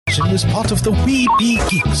is part of the We Be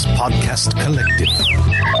Geeks podcast collective.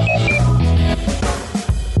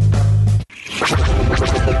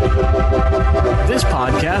 This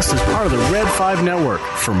podcast is part of the Red 5 Network.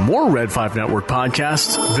 For more Red 5 Network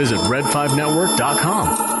podcasts, visit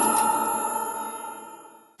red5network.com.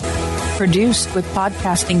 Produced with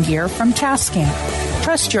podcasting gear from Tascam.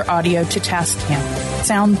 Trust your audio to Tascam.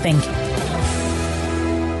 Sound thinking.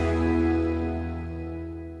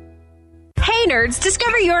 Hey nerds,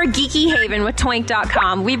 discover your geeky haven with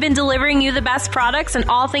Toink.com. We've been delivering you the best products and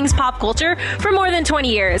all things pop culture for more than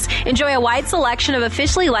 20 years. Enjoy a wide selection of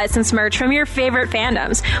officially licensed merch from your favorite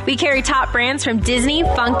fandoms. We carry top brands from Disney,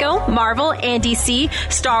 Funko, Marvel, and DC,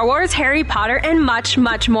 Star Wars, Harry Potter, and much,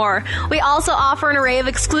 much more. We also offer an array of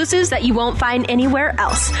exclusives that you won't find anywhere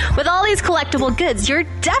else. With all these collectible goods, you're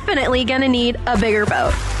definitely gonna need a bigger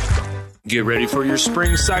boat. Get ready for your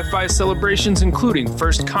spring sci-fi celebrations, including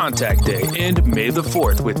First Contact Day and May the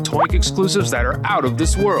 4th, with Toink exclusives that are out of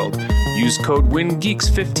this world. Use code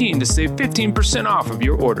WINGEEKS15 to save 15% off of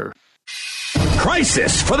your order.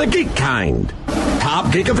 Crisis for the geek kind.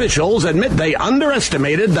 Top geek officials admit they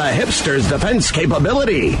underestimated the hipsters' defense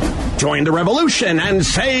capability. Join the revolution and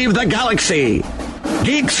save the galaxy.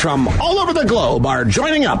 Geeks from all over the globe are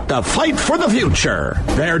joining up to fight for the future.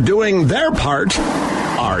 They're doing their part.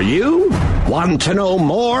 Are you? Want to know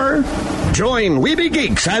more? Join Weeby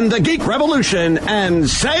Geeks and the Geek Revolution and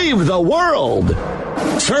save the world.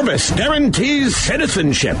 Service guarantees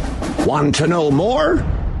citizenship. Want to know more?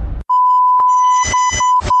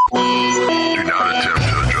 Do not attempt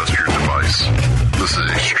to adjust your device. This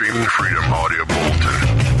is a streaming freedom audio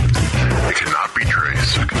bulletin. It cannot be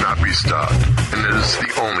traced, it cannot be stopped, and it is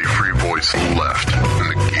the only free voice left in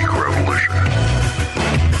the Geek Revolution.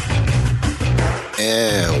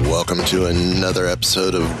 And welcome to another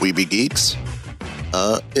episode of Weeby Geeks.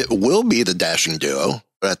 It will be the Dashing Duo,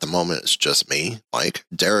 but at the moment it's just me, Mike.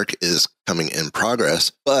 Derek is coming in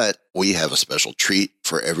progress, but we have a special treat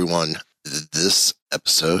for everyone this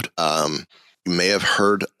episode. You may have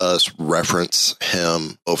heard us reference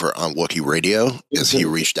him over on Wookiee Radio because he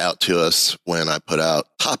reached out to us when I put out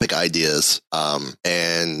topic ideas.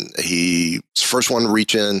 And he's the first one to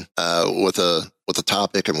reach in with a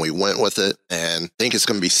topic, and we went with it. And I think it's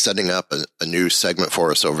going to be setting up a new segment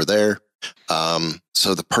for us over there.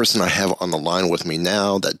 So the person I have on the line with me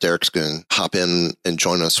now that Derek's going to hop in and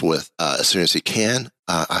join us with as soon as he can,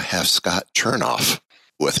 I have Scott Chernoff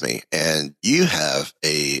with me, and you have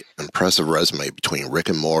a impressive resume between Rick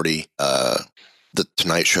and Morty, the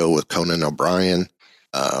Tonight Show with Conan O'Brien,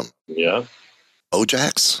 BoJack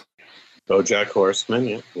Horseman,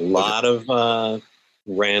 yeah, a lot of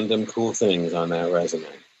random cool things on that resume.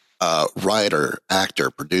 Writer,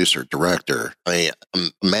 actor, producer, director. I mean,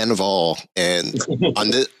 I'm a man of all, and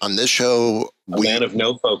on this show, a man of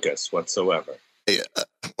no focus whatsoever,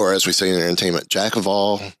 or as we say in entertainment, jack of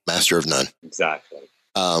all, master of none. Exactly.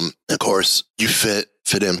 Of course, you fit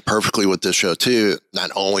in perfectly with this show too,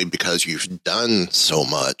 not only because you've done so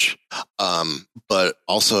much, but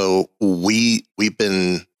also we've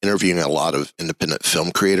been interviewing a lot of independent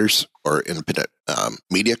film creators or independent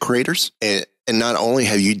media creators. And not only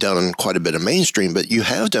have you done quite a bit of mainstream, but you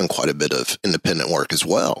have done quite a bit of independent work as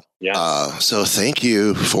well. Yeah. So thank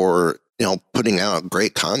you for putting out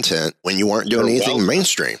great content when you weren't doing anything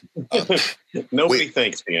mainstream. Nobody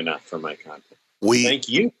thanks me enough for my content. Thank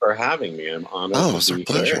you for having me. I'm honored. Oh, it's a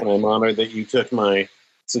pleasure. And I'm honored that you took my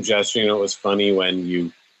suggestion. It was funny when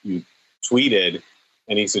you tweeted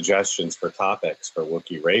any suggestions for topics for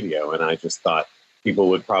Wookiee Radio, and I just thought people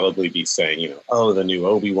would probably be saying, the new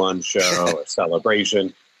Obi-Wan show or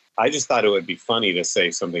Celebration. I just thought it would be funny to say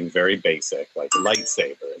something very basic like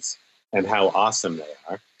lightsabers and how awesome they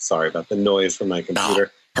are. Sorry about the noise from my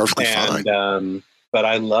computer. Perfectly fine. But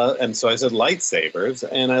and so I said lightsabers,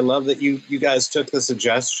 and I love that you guys took the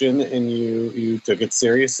suggestion and you took it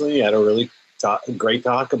seriously. You had a really great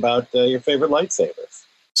talk about your favorite lightsabers.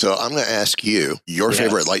 So I'm going to ask you your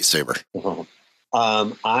favorite lightsaber.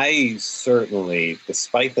 I certainly,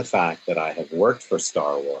 despite the fact that I have worked for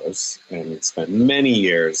Star Wars and spent many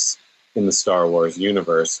years in the Star Wars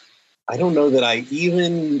universe, I don't know that I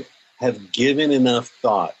even have given enough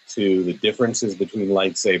thought to the differences between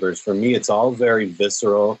lightsabers. For me, it's all very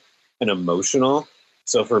visceral and emotional.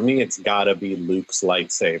 So for me, it's got to be Luke's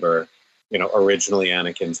lightsaber, originally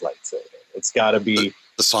Anakin's lightsaber. It's got to be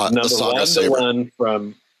the one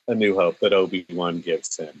from A New Hope that Obi-Wan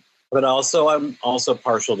gives him. But also, I'm also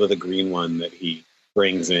partial to the green one that he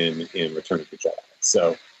brings in Return of the Jedi.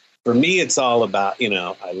 So for me, it's all about,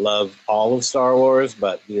 I love all of Star Wars,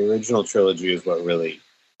 but the original trilogy is what really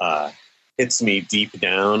hits me deep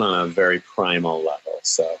down on a very primal level.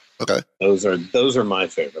 So Okay. Those are my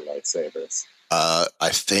favorite lightsabers. I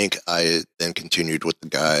think I then continued with the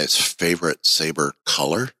guy's favorite saber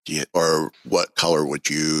color. Or what color would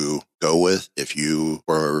you go with if you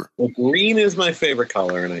were? Well, green is my favorite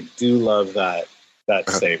color, and I do love that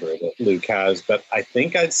saber that Luke has. But I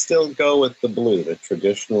think I'd still go with the blue, the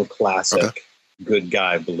traditional classic good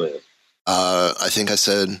guy blue. I think I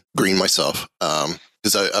said green myself.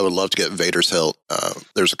 Because I would love to get Vader's hilt.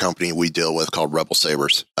 There's a company we deal with called Rebel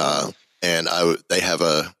Sabers. And they have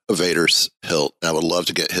a Vader's hilt, and I would love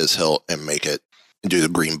to get his hilt and make it and do the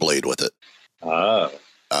green blade with it. Oh.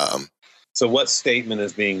 So what statement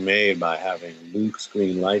is being made by having Luke's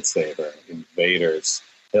green lightsaber in Vader's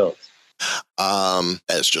hilt?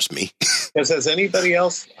 That's just me. Because has anybody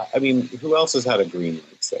else? I mean, who else has had a green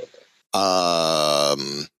lightsaber?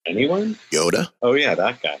 Anyone? Yoda. Oh yeah,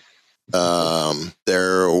 that guy.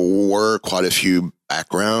 There were quite a few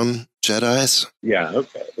background Jedis. Yeah,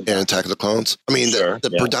 okay. In Attack of the Clones. I mean, Sure, the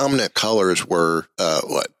predominant colors were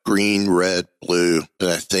green, red, blue, and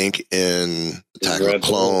I think in Attack of the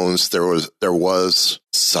Clones there was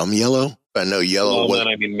some yellow. But I know yellow. Well, then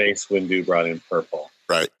I mean Mace Windu brought in purple.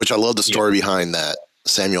 Right, which I love the story behind that.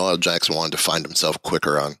 Samuel L. Jackson wanted to find himself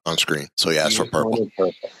quicker on screen, so he asked for purple.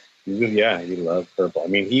 Yeah, he loved purple. I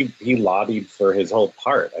mean, he lobbied for his whole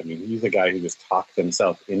part. I mean, he's the guy who just talked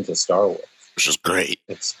himself into Star Wars. Which is great.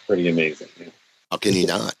 It's pretty amazing. Yeah. How can you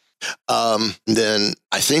not? Then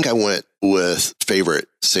I think I went with favorite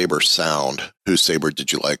saber sound. Whose saber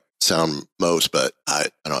did you like sound most? But I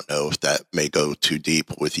don't know if that may go too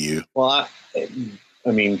deep with you. Well,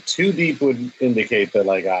 I mean, too deep would indicate that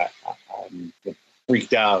like I'm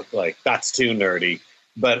freaked out. Like that's too nerdy.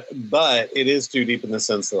 But it is too deep in the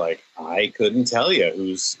sense that like I couldn't tell you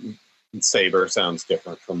whose saber sounds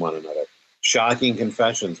different from one another. Shocking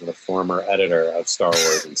confessions with a former editor of Star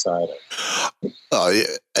Wars Insider.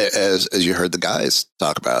 As you heard the guys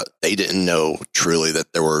talk about, they didn't know truly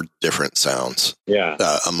that there were different sounds. Yeah,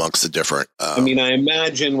 amongst the different. I mean, I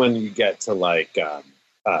imagine when you get to like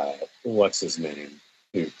what's his name,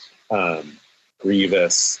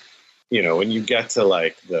 Grievous. You know, when you get to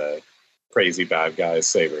like the crazy bad guys'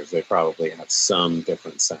 sabers, they probably have some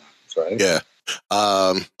different sounds, right? Yeah.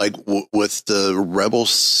 With the Rebel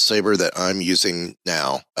saber that I'm using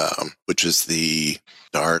now, which is the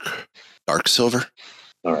dark silver.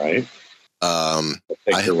 All right. I'll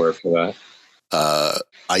take your word for that.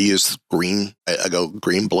 I use green. I go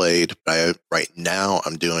green blade. Right now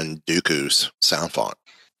I'm doing Dooku's sound font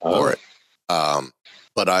for it.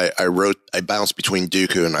 But I bounce between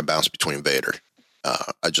Dooku and I bounce between Vader.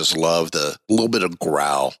 I just love the little bit of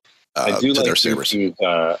growl. I do to like their sabers. Dooku's,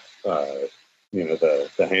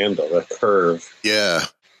 the handle, the curve. Yeah.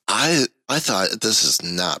 I thought this is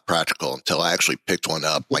not practical until I actually picked one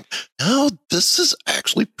up. Like, no, this is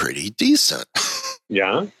actually pretty decent.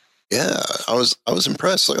 Yeah? Yeah. I was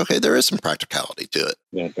impressed. Like, okay, there is some practicality to it.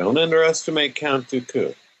 Yeah, don't underestimate Count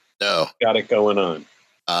Dooku. No. Got it going on.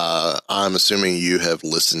 I'm assuming you have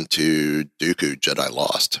listened to Dooku Jedi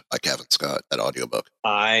Lost by Kevin Scott, that audiobook.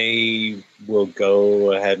 I will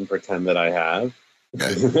go ahead and pretend that I have.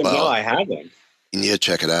 Okay. No, Well, I haven't. you need to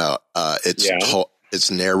check it out. It's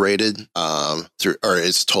narrated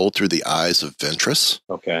it's told through the eyes of Ventress.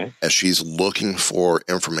 Okay. As she's looking for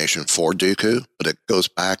information for Dooku, but it goes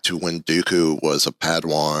back to when Dooku was a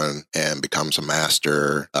Padawan and becomes a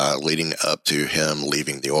master, leading up to him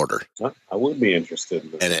leaving the Order. I would be interested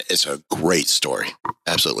in this. And it's a great story.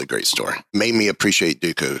 Absolutely great story. Made me appreciate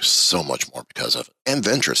Dooku so much more because of it. And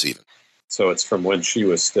Ventress even. So it's from when she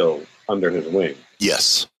was still under his wing.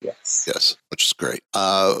 Yes. Yes. Which is great.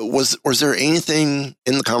 Was there anything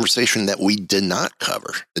in the conversation that we did not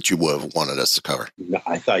cover that you would have wanted us to cover? No,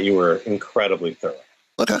 I thought you were incredibly thorough.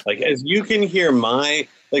 Okay. Like, as you can hear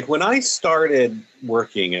when I started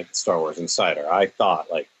working at Star Wars Insider, I thought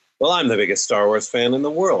well, I'm the biggest Star Wars fan in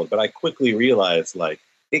the world, but I quickly realized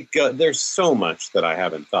there's so much that I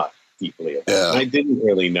haven't thought deeply about. Yeah. I didn't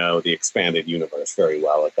really know the expanded universe very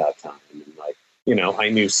well at that time. And I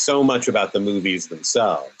knew so much about the movies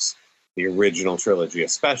themselves, the original trilogy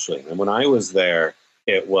especially. And when I was there,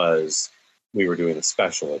 we were doing a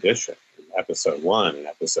special edition, episode 1 and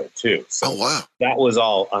episode 2. So oh, wow. That was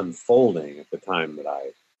all unfolding at the time that I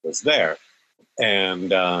was there. And,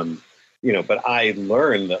 but I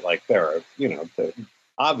learned that there are,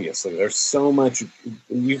 obviously there's so much,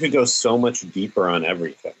 you could go so much deeper on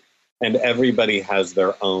everything. And everybody has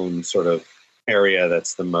their own sort of area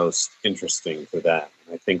that's the most interesting for them.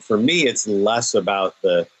 I think for me, it's less about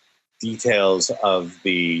the details of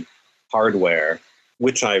the hardware,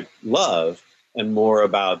 which I love, and more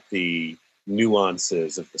about the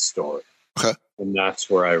nuances of the story. Okay. And that's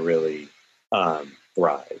where I really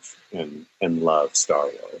thrive and love Star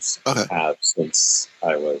Wars. Okay. I have since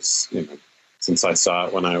I saw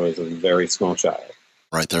it when I was a very small child.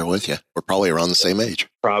 Right there with you. We're probably around the same age.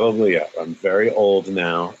 Probably, yeah. I'm very old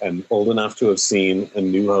now, and old enough to have seen A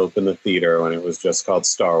New Hope in the theater when it was just called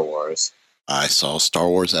Star Wars. I saw Star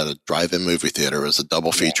Wars at a drive-in movie theater. It was a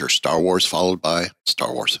double feature. Star Wars followed by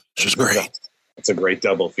Star Wars. Which was great. It's a great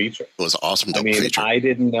double feature. It was an awesome double feature. I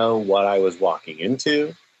didn't know what I was walking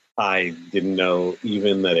into. I didn't know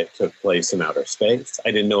even that it took place in outer space.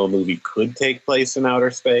 I didn't know a movie could take place in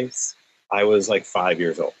outer space. I was like 5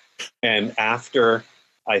 years old. And after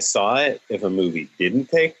I saw it, if a movie didn't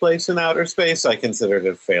take place in outer space, I considered it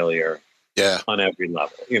a failure on every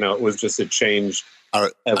level. It was just, it changed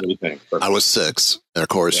everything. I was 6. And of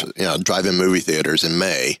course, drive-in movie theaters in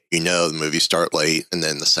May, the movies start late and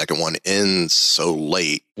then the second one ends so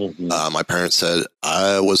late. Mm-hmm. My parents said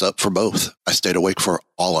I was up for both. I stayed awake for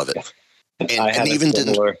all of it. And even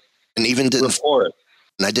didn't report.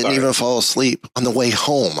 And I didn't even fall asleep on the way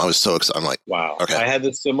home. I was so excited. I'm like, wow. Okay. I had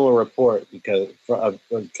this similar report because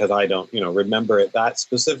I don't, remember it that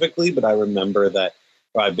specifically, but I remember that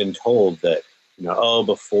I've been told that,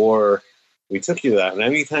 before we took you to that, and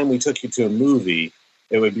anytime we took you to a movie,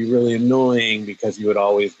 it would be really annoying because you would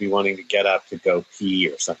always be wanting to get up to go pee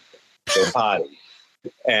or something, go potty.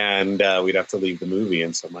 And we'd have to leave the movie.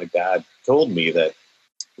 And so my dad told me that,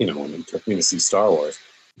 when he took me to see Star Wars,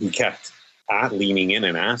 he kept leaning in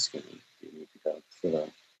and asking me, "Do you need to go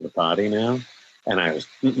to the potty now?" And I was,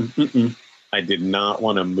 I did not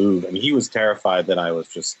want to move. And he was terrified that I was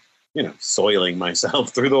just, soiling myself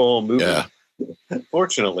through the whole movie. Yeah.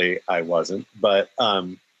 Fortunately, I wasn't. But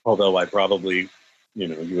although I probably,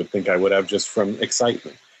 you would think I would have just from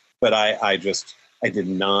excitement. But I did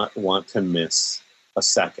not want to miss a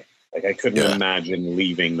second. Like I couldn't imagine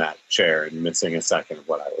leaving that chair and missing a second of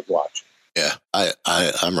what I was watching. Yeah,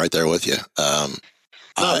 I'm right there with you.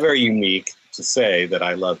 Not very unique to say that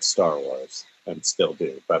I loved Star Wars and still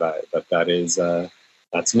do, but that is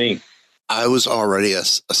that's me. I was already a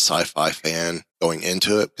sci-fi fan going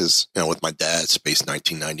into it because with my dad, Space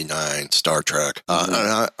 1999, Star Trek,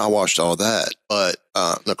 and I watched all that. But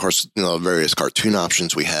and of course, various cartoon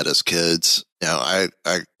options we had as kids. I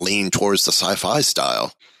leaned towards the sci-fi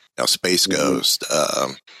style. Space Ghost.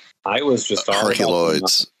 I was just all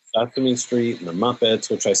Herculoids. Sesame Street and the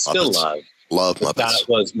Muppets, which I still love Muppets. That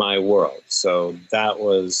was my world. So that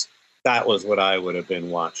was what I would have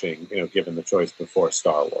been watching, given the choice before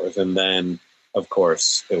Star Wars. And then, of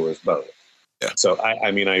course, it was both. Yeah. So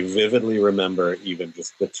I vividly remember even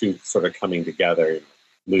just the two sort of coming together.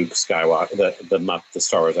 Luke Skywalker, the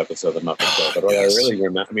Star Wars episode, the Muppet Show. But what I really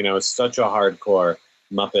remember, I was such a hardcore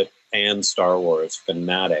Muppet and Star Wars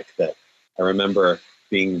fanatic that I remember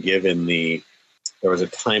being given there was a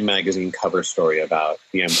Time magazine cover story about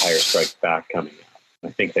The Empire Strikes Back coming out.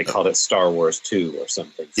 I think they called it Star Wars 2 or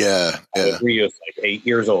something. Yeah. I was like 8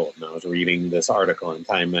 years old, and I was reading this article in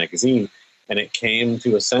Time magazine, and it came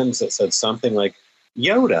to a sentence that said something like,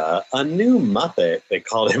 Yoda, a new Muppet, they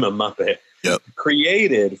called him a Muppet,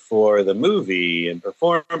 created for the movie and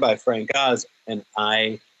performed by Frank Oz, and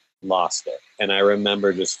I lost it. And I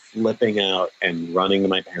remember just flipping out and running to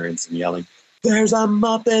my parents and yelling, "There's a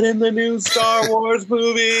Muppet in the new Star Wars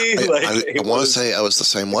movie!" I want to say I was the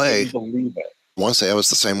same way. I couldn't believe it. I want to say I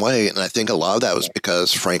was the same way, and I think a lot of that was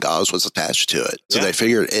because Frank Oz was attached to it. So they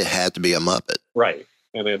figured it had to be a Muppet. Right.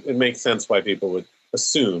 And it makes sense why people would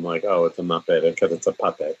assume, like, oh, it's a Muppet because it's a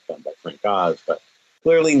puppet done by Frank Oz, but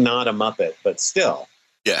clearly not a Muppet, but still.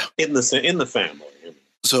 Yeah. In the family.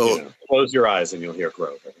 So close your eyes and you'll hear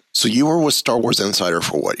Grover. So you were with Star Wars Insider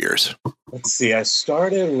for what years? Let's see. I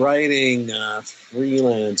started writing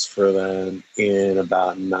freelance for them in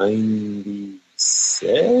about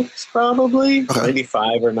 96, probably. Okay.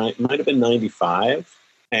 95 or might have been 95.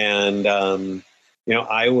 And,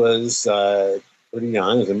 I was pretty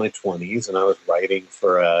young. I was in my 20s, and I was writing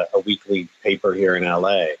for a weekly paper here in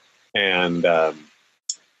LA. And I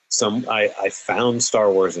found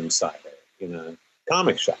Star Wars Insider in a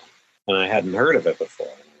comic shop, and I hadn't heard of it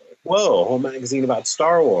before. Whoa, a whole magazine about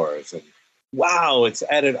Star Wars. And wow, it's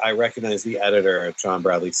edited. I recognize the editor, John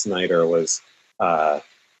Bradley Snyder, was the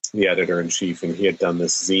editor-in-chief, and he had done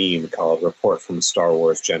this zine called Report from Star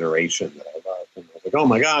Wars Generation that I loved. And I was like, oh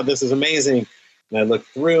my God, this is amazing. And I looked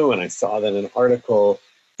through, and I saw that an article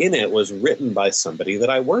in it was written by somebody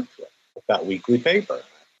that I worked with that weekly paper.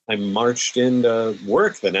 I marched into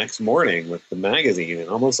work the next morning with the magazine, and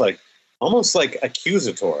almost like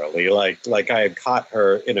accusatorily, like I had caught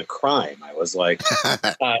her in a crime. I was like,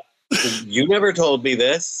 you never told me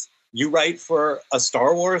this. you write for a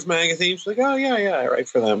Star Wars magazine? She's like, oh, yeah, I write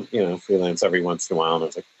for them, freelance every once in a while. And I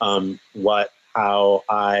was like,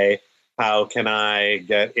 how can I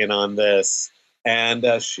get in on this? And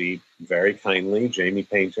she very kindly, Jamie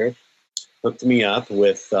Painter, hooked me up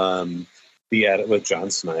with the edit with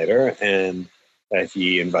John Snyder, and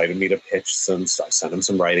he invited me to pitch I sent him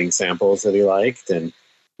some writing samples that he liked, and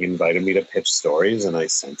he invited me to pitch stories, and I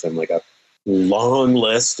sent him like a long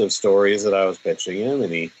list of stories that I was pitching him,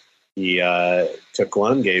 and he took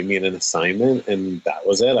one, gave me an assignment, and that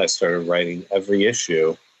was it. I started writing every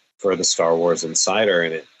issue for the Star Wars Insider,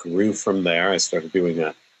 and it grew from there. I started doing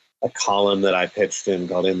a column that I pitched in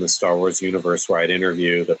called In the Star Wars Universe, where I'd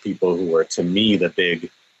interview the people who were, to me, the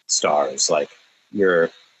big stars, like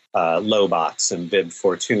your Lobots and Bib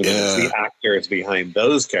Fortuna, the actors behind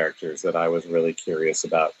those characters that I was really curious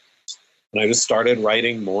about. And I just started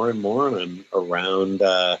writing more and more, and around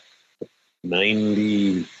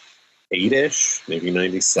 98-ish, maybe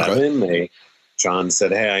 97, John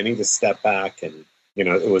said, hey, I need to step back. And,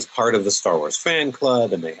 it was part of the Star Wars fan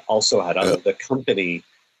club, and they also had the company,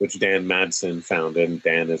 which Dan Madsen founded, and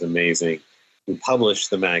Dan is amazing, who published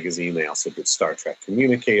the magazine. They also did Star Trek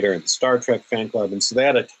Communicator and the Star Trek fan club. And so they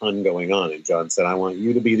had a ton going on. And John said, I want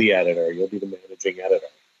you to be the editor. You'll be the managing editor.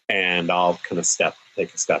 And I'll kind of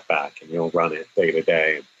take a step back, and you'll run it day to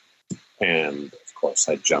day. And of course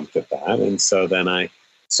I jumped at that. And so then I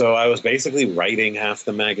was basically writing half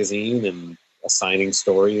the magazine and assigning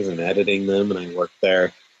stories and editing them. And I worked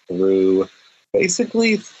there through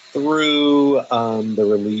the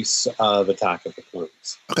release of Attack of the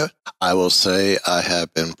Clones. Okay. I will say I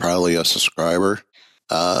have been probably a subscriber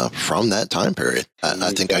from that time period.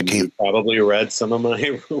 I think you probably read some of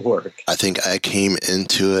my work. I think I came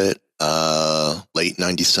into it late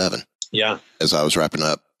 97. Yeah. As I was wrapping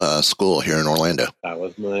up school here in Orlando. That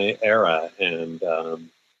was my era. And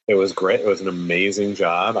it was great. It was an amazing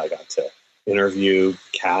job. I got to interview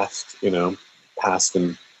cast, past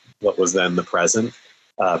and what was then the present,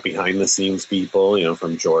 behind the scenes people,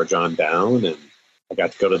 from George on down. And I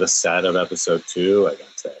got to go to the set of episode 2. I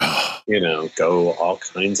got to, go all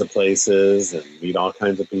kinds of places and meet all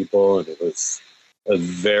kinds of people. And it was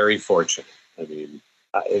very fortunate. I mean,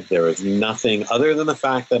 there was nothing other than the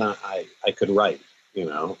fact that I could write,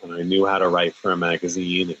 and I knew how to write for a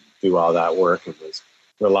magazine and do all that work and was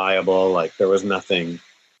reliable. Like there was nothing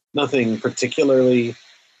particularly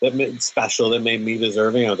special that made me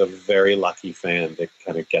deserving. I was a very lucky fan to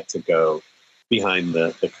kind of get to go behind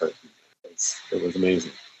the curtain. It was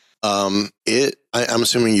amazing. I'm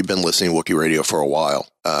assuming you've been listening to Wookiee Radio for a while.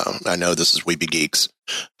 I know this is Weeby Geeks.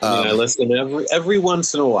 I listen every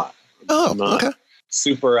once in a while. Oh, okay.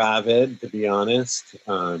 Super avid, to be honest.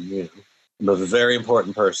 I'm a very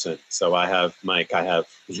important person. So I have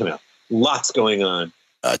lots going on.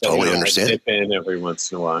 I totally understand. I dip in every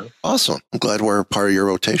once in a while. Awesome. I'm glad we're part of your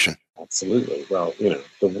rotation. Absolutely. Well,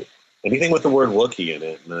 anything with the word Wookiee in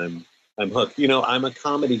it, and I'm hooked. I'm a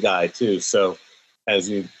comedy guy too. So as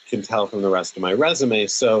you can tell from the rest of my resume,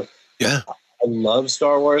 so yeah, I love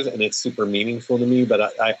Star Wars and it's super meaningful to me, but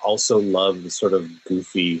I also love the sort of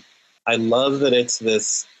goofy. I love that it's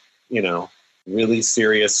this, really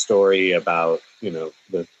serious story about, the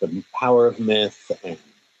power of myth and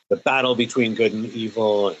the battle between good and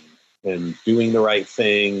evil and doing the right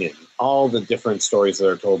thing and all the different stories that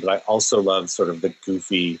are told. But I also love sort of the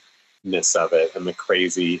goofiness of it and the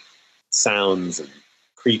crazy sounds and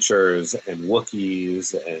creatures and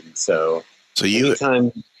Wookiees. And so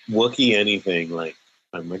anytime Wookiee anything,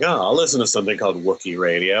 I'm like, I'll listen to something called Wookiee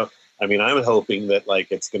Radio. I mean, I'm hoping that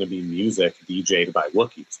it's going to be music DJ'd by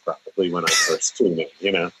Wookiees probably when I first tune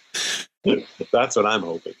in, That's what I'm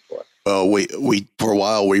hoping for. Well, we for a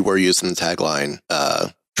while we were using the tagline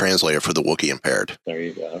translator for the Wookiee impaired. There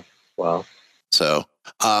you go. Well, so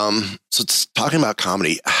it's talking about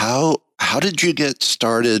comedy. How did you get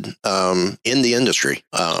started in the industry?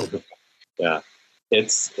 Yeah,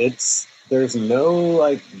 it's there's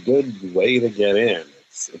no good way to get in.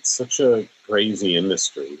 It's such a crazy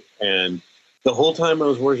industry, and the whole time I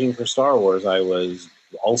was working for Star Wars, I was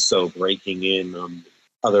also breaking in on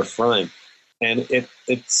the other front. And it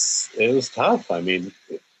was tough. I mean,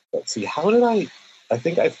 let's see, how did I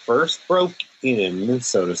think I first broke in,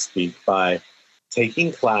 so to speak, by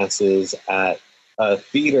taking classes at a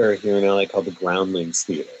theater here in LA called the Groundlings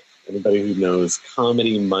Theater. Anybody who knows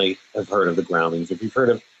comedy might have heard of the Groundlings. If you've heard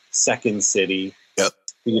of Second City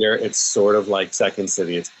Theater, it's sort of like Second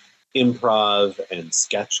City. It's improv and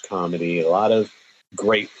sketch comedy. A lot of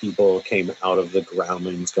great people came out of the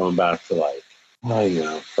Groundlings, going back to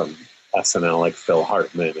from SNL, like Phil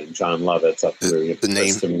Hartman and John Lovitz up through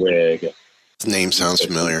Kristen Wiig. The name sounds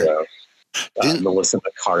familiar. Melissa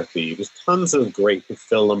McCarthy. There's tons of great.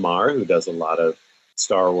 Phil Lamar, who does a lot of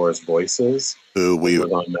Star Wars voices, who was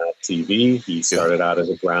on Mad TV. He started out as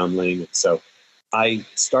a groundling. So I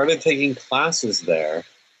started taking classes there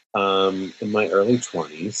in my early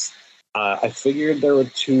 20s. I figured there were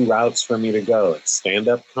two routes for me to go. It's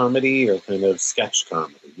stand-up comedy or kind of sketch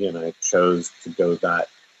comedy. And I chose to go that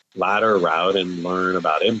latter route and learn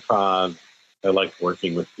about improv. I liked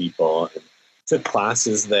working with people and took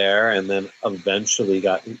classes there, and then eventually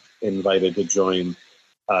got invited to join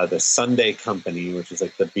the Sunday Company, which is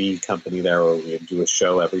like the B company there, where we would do a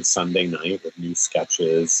show every Sunday night with new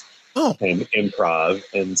sketches and improv.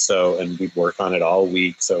 And we'd work on it all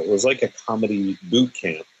week. So it was like a comedy boot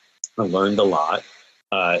camp. I learned a lot.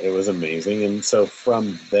 It was amazing. And so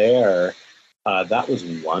from there, that was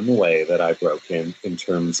one way that I broke in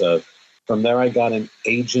terms of, from there I got an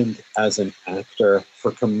agent as an actor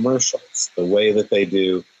for commercials. The way that they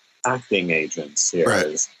do acting agents here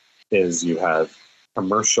is you have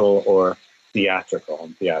commercial or theatrical.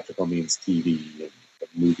 And theatrical means TV and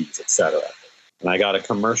movies, etc. And I got a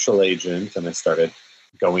commercial agent, and I started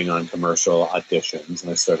going on commercial auditions,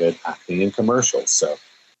 and I started acting in commercials. So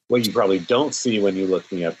what you probably don't see when you look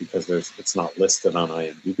me up, because it's not listed on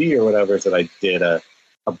IMDb or whatever, is that I did a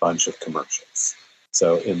bunch of commercials.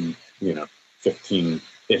 So in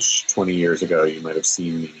 15-ish, 20 years ago, you might have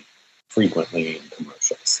seen me frequently in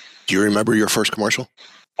commercials. Do you remember your first commercial?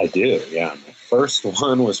 I do, yeah. My first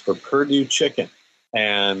one was for Purdue Chicken.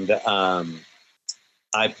 And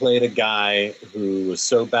I played a guy who was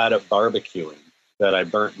so bad at barbecuing that I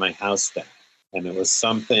burnt my house down. And it was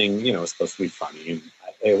something, it was supposed to be funny. And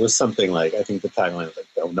it was something like, I think the tagline was like,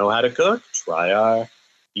 don't know how to cook? Try our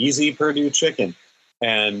easy Purdue Chicken.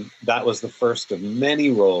 And that was the first of many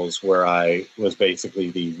roles where I was basically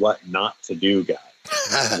the what not to do guy.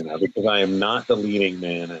 Because I am not the leading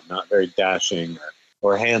man. I'm not very dashing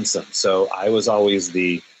or handsome. So I was always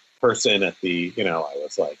the person at the, I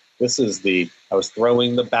was like, I was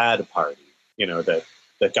throwing the bad party,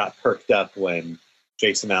 that got perked up when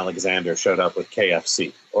Jason Alexander showed up with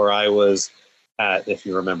KFC. Or I was at, if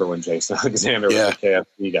you remember when Jason Alexander was the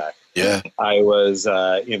KFC guy. Yeah. I was,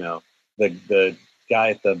 the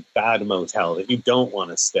guy at the bad motel that you don't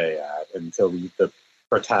want to stay at until the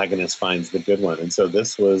protagonist finds the good one. And so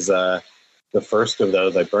this was the first of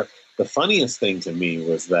those. The funniest thing to me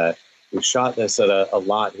was that we shot this at a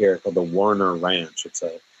lot here called the Warner Ranch. It's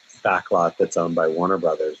a back lot that's owned by Warner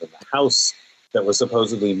Brothers. And the house that was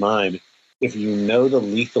supposedly mine, if you know the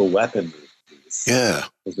Lethal Weapon movies,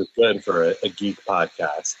 this is good for a geek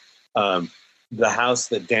podcast. The house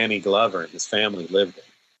that Danny Glover and his family lived in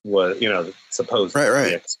was, supposedly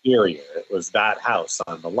the exterior. It was that house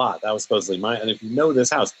on the lot. That was supposedly mine. And if you know this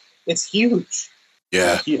house, it's huge.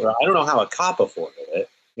 Yeah. I don't know how a cop afforded it.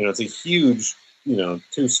 It's a huge,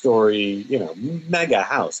 2-story, mega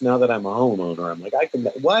house. Now that I'm a homeowner, I'm like, I can,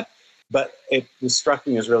 what? But it struck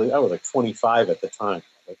me as really, I was like 25 at the time.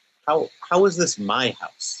 Like, how is this my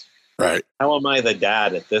house? Right. How am I the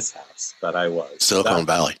dad at this house that I was? Silicon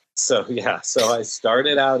Valley. So, so I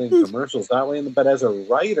started out in commercials that way. But as a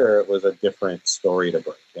writer, it was a different story to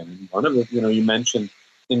break. And one of the, you mentioned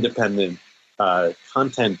independent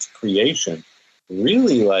content creation.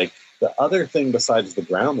 Really, like, the other thing besides the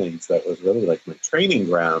Groundlings that was really like my training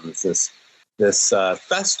ground is this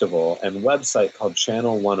festival and website called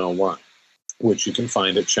Channel 101, which you can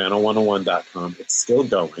find at channel101.com. It's still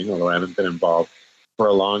going, although I haven't been involved for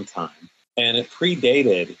a long time. And it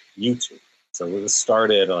predated YouTube. So it was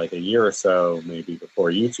started like a year or so, maybe before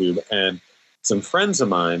YouTube. And some friends of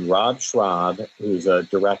mine, Rob Schraub, who's a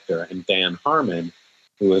director, and Dan Harmon,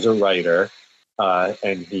 who is a writer,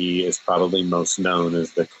 and he is probably most known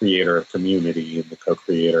as the creator of Community and the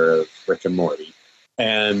co-creator of Rick and Morty.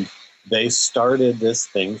 And they started this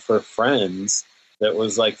thing for friends that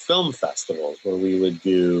was like film festivals where we would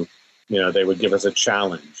do, they would give us a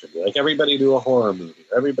challenge and be like, everybody do a horror movie,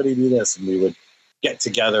 or everybody do this. And we would get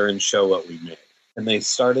together and show what we made. And they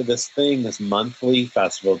started this monthly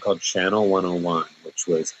festival called Channel 101, which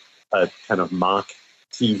was a kind of mock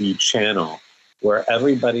TV channel where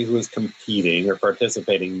everybody who was competing or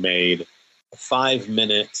participating made a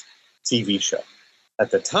 5-minute TV show. At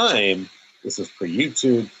the time, this was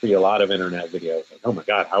pre-YouTube, pre a lot of internet videos. Like, oh my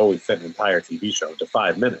God, how will we fit an entire TV show into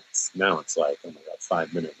 5 minutes? Now it's like, oh my God,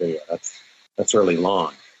 5-minute video. That's really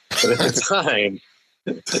long. But at the time,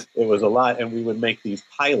 it was a lot. And we would make these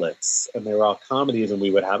pilots, and they were all comedies, and we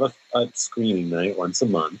would have a screening night once a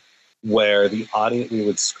month where the audience, we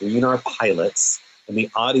would screen our pilots, and the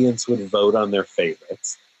audience would vote on their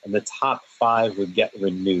favorites, and the top 5 would get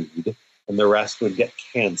renewed, and the rest would get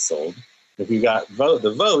canceled. If you got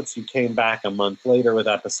the votes, you came back a month later with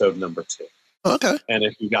episode number 2. Okay. And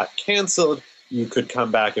if you got canceled, you could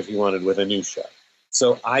come back if you wanted with a new show.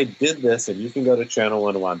 So I did this, and you can go to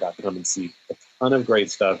channel101.com and see a ton of great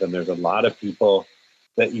stuff. And there's a lot of people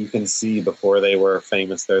that you can see before they were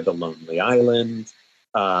famous. They're The Lonely Island.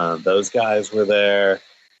 Those guys were there.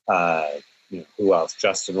 Who else?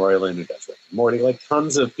 Justin Roiland, who does Rick and Morty. Like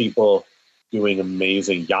tons of people doing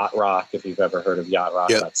amazing. Yacht Rock, if you've ever heard of Yacht Rock,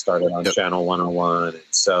 that started on Channel 101. And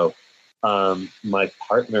so my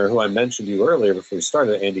partner, who I mentioned to you earlier before we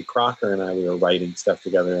started, Andy Crocker, and I, we were writing stuff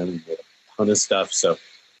together, and we made a ton of stuff. So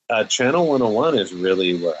Channel 101 is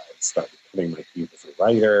really where I started putting my feet as a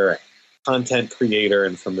writer and content creator.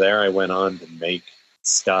 And from there, I went on to make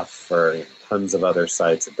stuff for tons of other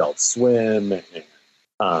sites, Adult Swim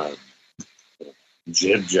and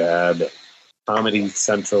Jib Jab,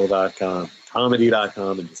 ComedyCentral.com,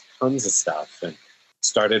 Comedy.com, and just tons of stuff. And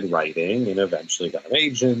started writing and eventually got an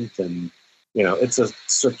agent. And, it's a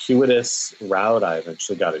circuitous route. I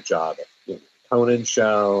eventually got a job at the Conan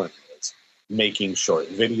show and was making short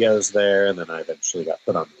videos there. And then I eventually got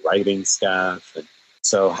put on the writing staff. And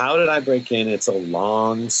so how did I break in? It's a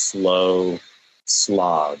long, slow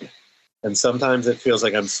slog. And sometimes it feels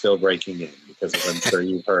like I'm still breaking in because, as I'm sure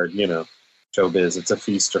you've heard, showbiz, it's a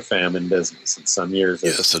feast or famine business. And some years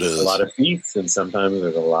there's a lot of feasts, and sometimes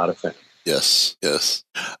there's a lot of famine. Yes.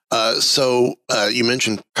 So you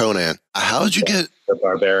mentioned Conan. How did you get the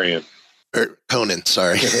Barbarian? Or Conan,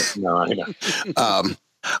 sorry. No, I know.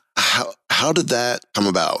 How did that come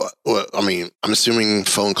about? Well, I mean, I'm assuming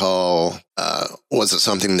phone call. Was it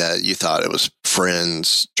something that you thought it was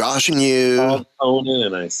friends joshing you? Called Conan,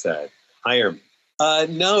 and I said, hire me.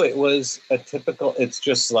 No, it was a typical. It's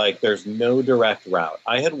just like there's no direct route.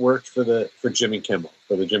 I had worked for Jimmy Kimmel,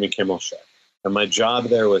 for the Jimmy Kimmel Show, and my job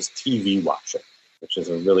there was TV watcher, which is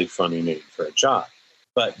a really funny name for a job.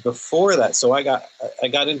 But before that, so I got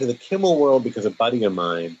into the Kimmel world because a buddy of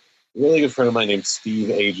mine, a really good friend of mine named Steve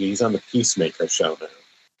Agee, he's on the Peacemaker show now.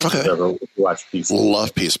 Okay. Ever watch Peacemaker?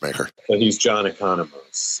 Love Peacemaker. So he's John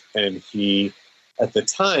Economos, and he, at the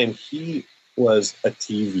time, he was a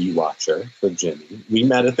TV watcher for Jimmy. We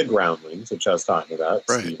met at the Groundlings, which I was talking about,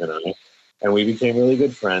 right. Steve and I, and we became really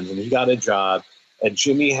good friends. And he got a job, and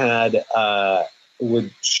Jimmy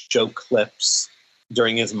would show clips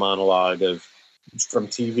during his monologue from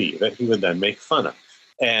TV that he would then make fun of.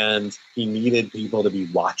 And he needed people to be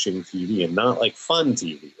watching TV, and not like fun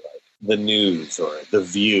TV, like the news or The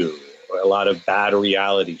View, or a lot of bad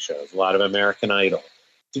reality shows, a lot of American Idol,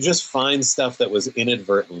 to just find stuff that was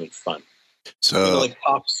inadvertently funny. So like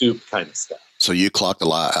Pop Soup kind of stuff. So you clocked a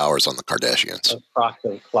lot of hours on the Kardashians. I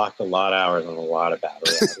clocked a lot of hours on a lot of bad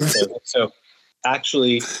reality. So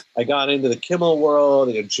actually, I got into the Kimmel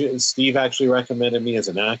world. Steve actually recommended me as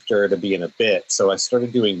an actor to be in a bit. So I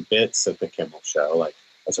started doing bits at the Kimmel Show, like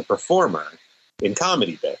as a performer in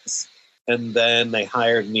comedy bits. And then they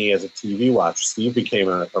hired me as a TV watcher. Steve became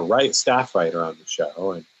a staff writer on the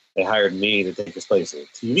show, and they hired me to take his place as a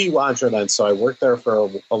TV watcher. Then, so I worked there for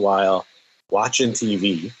a while, watching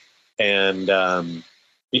TV and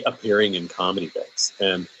appearing in comedy bits.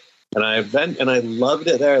 And I loved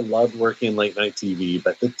it there. I loved working late night TV,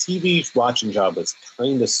 but the TV watching job was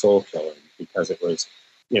kind of soul killing because it was,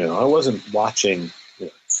 I wasn't watching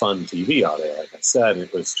fun TV all day. Like I said,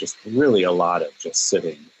 it was just really a lot of just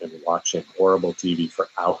sitting and watching horrible TV for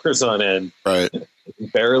hours on end, right?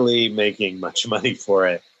 Barely making much money for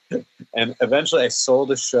it. And eventually I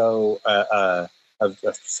sold a show, I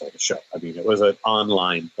mean, it was an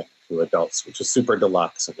online thing to adults, which is Super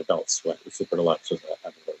Deluxe and Adult Swim. Super Deluxe was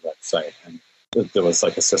another website, and there was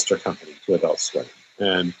like a sister company to Adult Swim.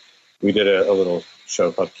 And we did a little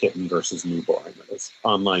show called Kitten versus Newborn. It was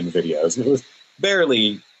online videos, and it was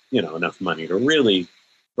barely, enough money to really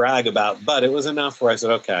brag about, but it was enough where I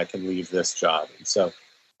said, okay, I can leave this job. And so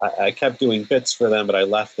I kept doing bits for them, but I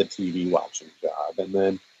left the TV watching job. And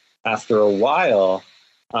then after a while,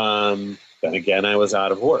 then again, I was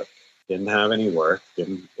out of work. Didn't have any work.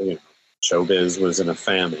 Showbiz was in a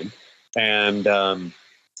famine. And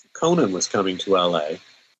Conan was coming to LA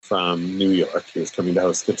from New York. He was coming to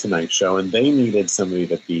host the Tonight Show, and they needed somebody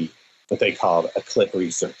to be what they called a clip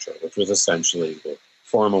researcher, which was essentially the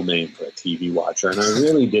formal name for a TV watcher. And I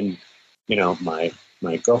really didn't,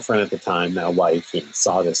 my girlfriend at the time, now wife,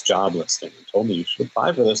 saw this job listing and told me you should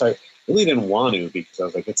apply for this. I really didn't want to because I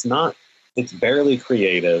was like, it's barely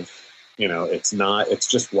creative. It's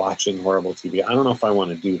just watching horrible TV. I don't know if I want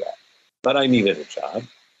to do that, but I needed a job.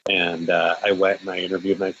 And I went and I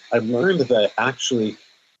interviewed, and I learned that actually,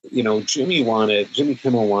 Jimmy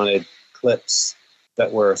Kimmel wanted clips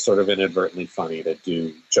that were sort of inadvertently funny to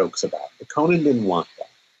do jokes about. But Conan didn't want that.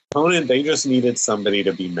 Conan, they just needed somebody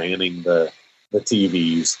to be manning the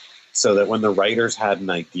TVs so that when the writers had an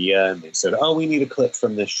idea and they said, oh, we need a clip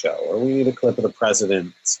from this show, or we need a clip of the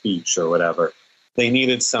president's speech or whatever, they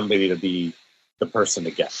needed somebody to be the person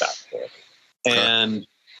to get that for them. And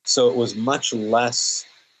so it was much less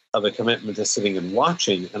of a commitment to sitting and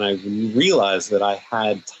watching. And I realized that I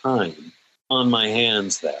had time on my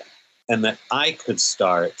hands there and that I could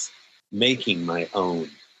start making my own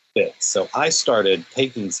bits. So I started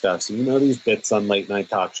taking stuff. So, you know, these bits on late night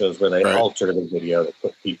talk shows where they alter the video, they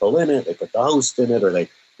put people in it, they put the host in it, or they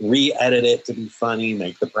re-edit it to be funny,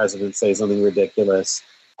 make the president say something ridiculous.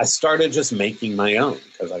 I started just making my own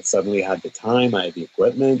because I suddenly had the time, I had the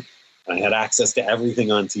equipment, I had access to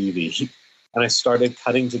everything on TV. And I started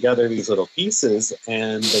cutting together these little pieces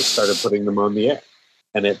and they started putting them on the air.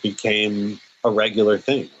 And it became a regular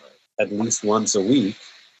thing. At least once a week,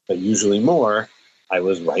 but usually more, I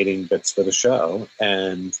was writing bits for the show.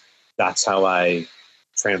 And that's how I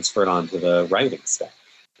transferred onto the writing stuff.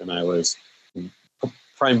 And I was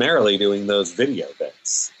primarily doing those video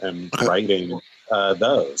bits and writing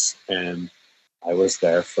those. And I was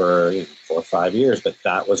there for 4 or 5 years, but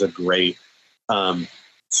that was a great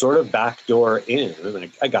sort of backdoor in.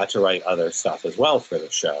 And I got to write other stuff as well for the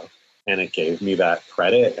show. And it gave me that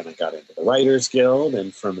credit, and I got into the Writers Guild.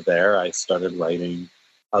 And from there, I started writing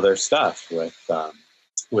other stuff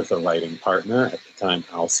with a writing partner at the time,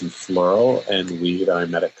 Alison Fleural, and I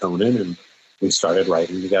met at Conan, and we started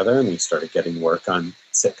writing together, and we started getting work on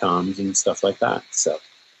sitcoms and stuff like that. So,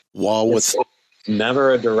 it's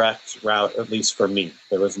never a direct route, at least for me.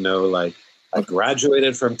 There was no I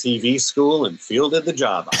graduated from TV school and fielded the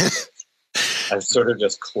job. I sort of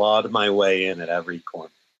just clawed my way in at every corner.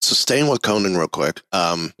 So staying with Conan real quick,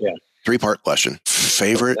 3-part question.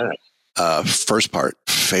 Favorite, first part,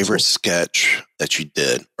 favorite sketch that you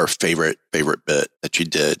did, or favorite bit that you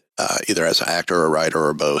did, either as an actor or writer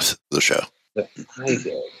or both, the show? That I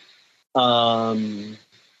did.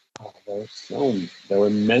 There were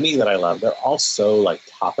many that I loved. They're all so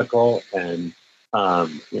topical, and there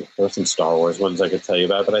were some Star Wars ones I could tell you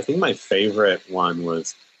about, but I think my favorite one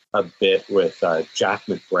was a bit with Jack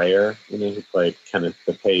McBrayer, who played Kenneth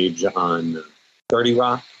the Page on 30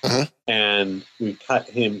 Rock. Mm-hmm. And we cut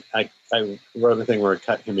him, I wrote a thing where we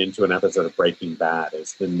cut him into an episode of Breaking Bad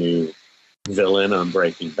as the new villain on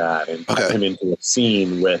Breaking Bad, and cut him into a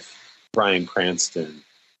scene with Bryan Cranston.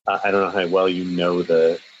 I don't know how well you know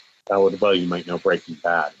you might know Breaking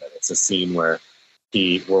Bad, but it's a scene where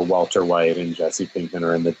Walter White and Jesse Pinkman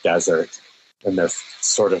are in the desert, and they're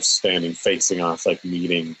sort of standing facing off,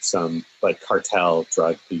 meeting some cartel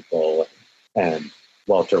drug people. And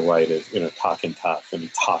Walter White is, talking tough, and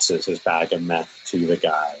he tosses his bag of meth to the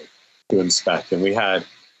guy to inspect. And we had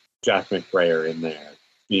Jack McBrayer in there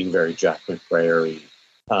being very Jack McBrayer-y.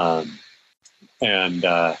 And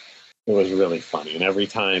it was really funny. And every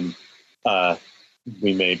time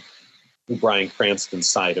we made Bryan Cranston's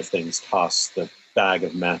side of things toss the bag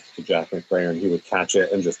of meth to Jack McBrayer, and he would catch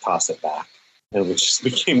it and just toss it back. And it just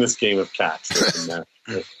became this game of catch.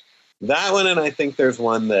 That one, and I think there's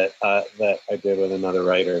one that I did with another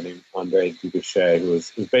writer named Andre Dubuchet, who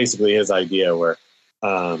was basically his idea, where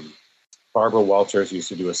Barbara Walters used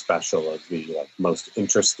to do a special of the most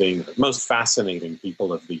interesting, most fascinating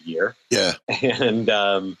people of the year. Yeah.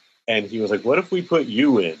 And he was like, what if we put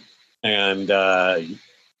you in? And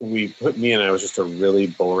we put me in. I was just a really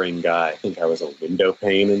boring guy. I think I was a window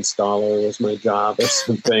pane installer was my job or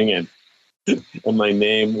something. And my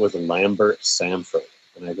name was Lambert Samford.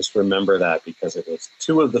 And I just remember that because it was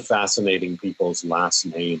two of the fascinating people's last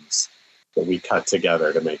names that we cut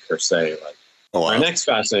together to make her say, our next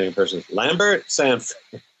fascinating person is Lambert Samford.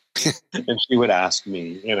 And she would ask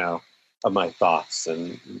me, of my thoughts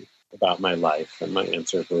and about my life. And my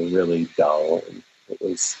answers were really dull. And it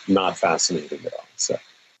was not fascinating at all. So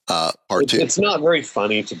part two. It's not very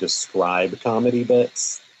funny to describe comedy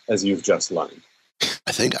bits, as you've just learned.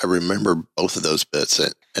 I think I remember both of those bits,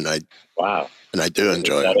 and I do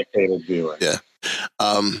enjoy it. Dedicated viewer. Yeah.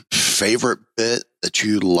 Favorite bit that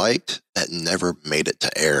you liked that never made it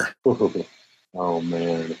to air? Oh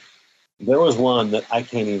man, there was one that I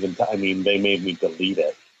can't even. They made me delete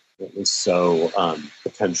it. It was so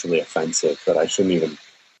potentially offensive that I shouldn't even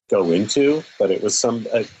go into. But it was some.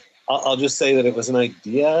 I'll just say that it was an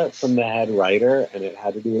idea from the head writer, and it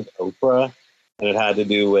had to do with Oprah. And it had to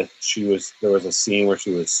do with there was a scene where she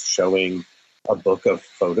was showing a book of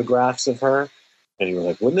photographs of her. And he was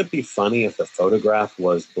like, wouldn't it be funny if the photograph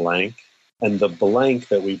was blank? And the blank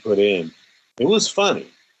that we put in, it was funny,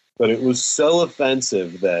 but it was so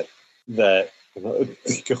offensive that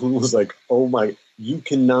Conan was like, "Oh my, you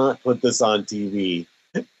cannot put this on TV,"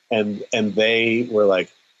 and they were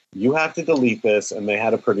like, "You have to delete this," and they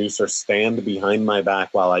had a producer stand behind my back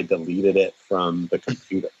while I deleted it from the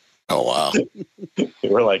computer. Oh, wow. They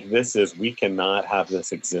were like, we cannot have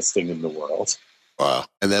this existing in the world. Wow.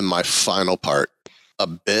 And then my final part, a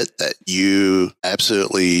bit that you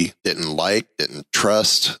absolutely didn't like, didn't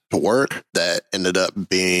trust to work, that ended up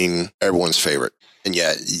being everyone's favorite. And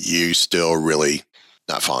yet you still really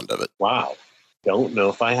not fond of it. Wow. Don't know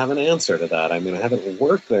if I have an answer to that. I mean, I haven't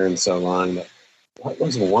worked there in so long. But what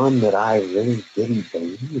was one that I really didn't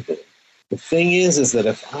believe in? The thing is that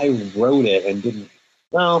if I wrote it and didn't,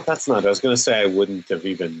 well, that's not, I was going to say I wouldn't have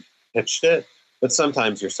even pitched it, but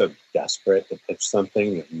sometimes you're so desperate to pitch something,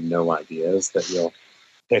 you have no ideas that you'll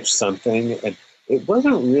pitch something. And it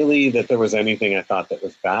wasn't really that there was anything I thought that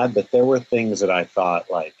was bad, but there were things that I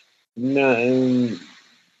thought like, no,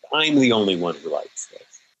 I'm the only one who likes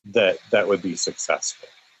this, that would be successful.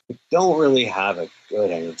 I don't really have a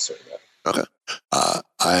good answer there. Okay.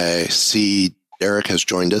 I see Derek has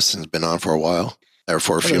joined us and has been on for a while. Or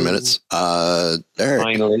for a few minutes. Derek.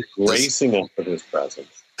 Finally gracing us with his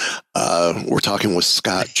presence. We're talking with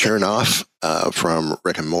Scott Chernoff from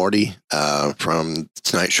Rick and Morty, from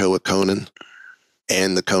Tonight Show with Conan,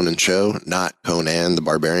 and the Conan Show, not Conan the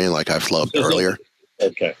Barbarian like I flubbed earlier.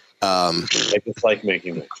 Okay. I just like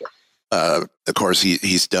making that joke. Of course,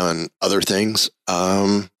 he's done other things,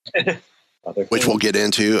 which we'll get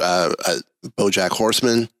into. BoJack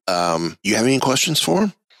Horseman. You have any questions for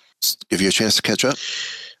him? Give you a chance to catch up.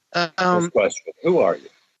 First question: who are you?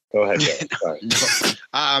 Go ahead. Sorry.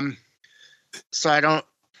 So I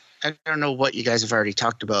don't know what you guys have already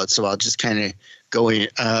talked about. So I'll just kind of go in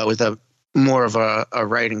with a more of a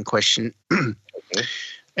writing question. Okay.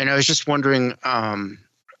 And I was just wondering,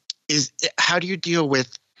 how do you deal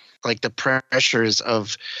with like the pressures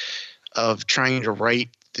of trying to write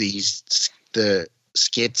the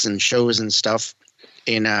skits and shows and stuff?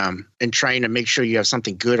 And trying to make sure you have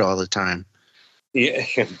something good all the time. Yeah.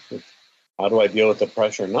 How do I deal with the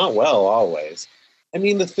pressure? Not well, always. I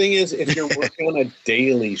mean, the thing is, if you're working on a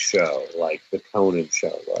daily show, like the Conan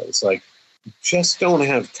Show was, like, you just don't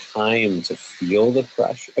have time to feel the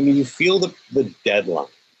pressure. I mean, you feel the deadline.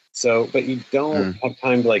 So, but you don't have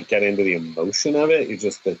time to like get into the emotion of it.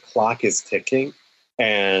 The clock is ticking,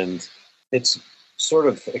 and it's sort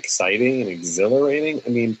of exciting and exhilarating. I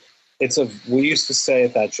mean, we used to say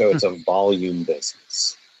at that show, it's a volume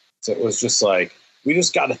business. So it was just like, we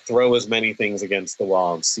just got to throw as many things against the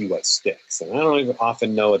wall and see what sticks. And I don't even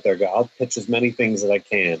often know what I'll pitch as many things as I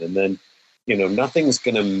can. And then, nothing's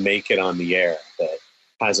going to make it on the air that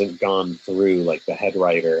hasn't gone through like the head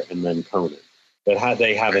writer and then Conan, that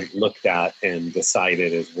they haven't looked at and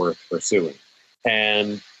decided is worth pursuing.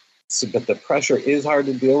 And so, but the pressure is hard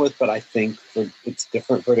to deal with, but I think it's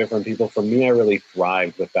different for different people. For me, I really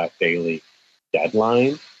thrived with that daily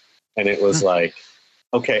deadline. And it was like,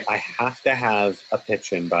 okay, I have to have a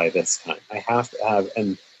pitch in by this time. I have to have,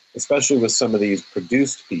 and especially with some of these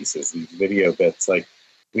produced pieces, these video bits, like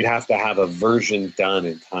we'd have to have a version done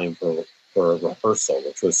in time for a rehearsal,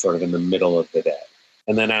 which was sort of in the middle of the day.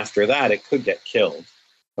 And then after that, it could get killed.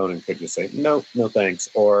 Conan could just say, no thanks.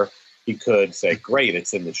 Or he could say, great,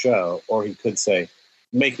 it's in the show. Or he could say,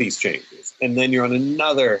 make these changes. And then you're on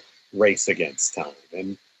another race against time.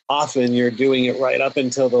 And often you're doing it right up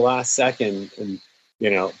until the last second. And,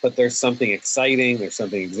 but there's something exciting. There's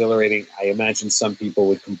something exhilarating. I imagine some people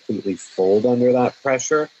would completely fold under that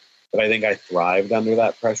pressure. But I think I thrived under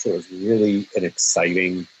that pressure. It was really an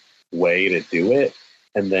exciting way to do it.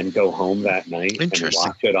 And then go home that night and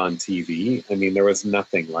watch it on TV. I mean, there was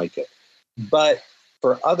nothing like it. But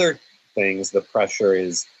for other things, the pressure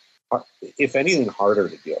is, if anything, harder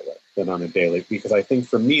to deal with than on a daily. Because I think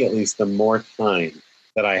for me, at least, the more time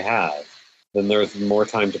that I have, then there's more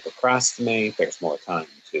time to procrastinate. There's more time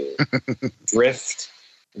to drift.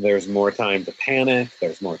 There's more time to panic.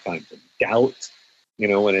 There's more time to doubt.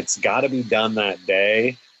 When it's got to be done that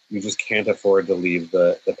day, you just can't afford to leave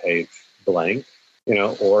the page blank.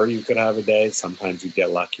 Or you could have a day. Sometimes you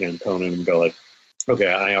get lucky on Conan and go like, okay,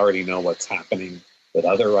 I already know what's happening with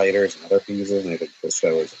other writers and other pieces, and I think the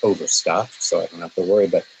show is overstuffed, so I don't have to worry.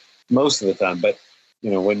 But most of the time,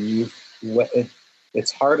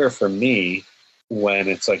 it's harder for me when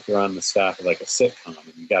it's like you're on the staff of like a sitcom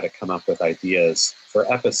and you got to come up with ideas for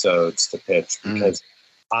episodes to pitch, because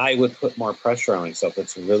I would put more pressure on myself.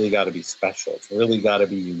 It's really got to be special. It's really got to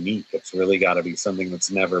be unique. It's really got to be something that's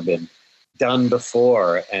never been done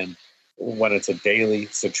before. And when it's a daily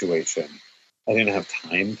situation, I didn't have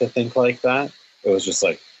time to think like that. It was just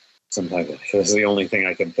like, sometimes it was the only thing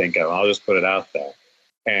I could think of. I'll just put it out there.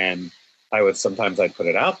 And I'd put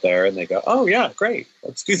it out there and they go, oh yeah, great.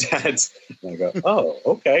 Let's do that. And I go, oh,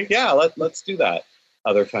 okay. Yeah, let's do that.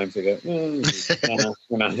 Other times they go, no,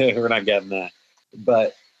 we're not getting that.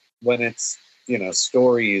 But when it's,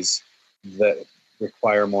 stories that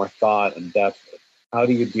require more thought and depth, how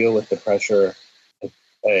do you deal with the pressure?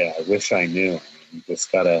 Hey, I wish I knew. You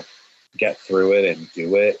just got to get through it and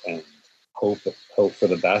do it and hope for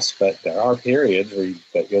the best. But there are periods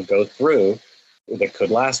that you'll go through that could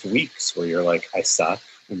last weeks where you're like, I suck.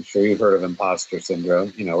 I'm sure you've heard of imposter syndrome,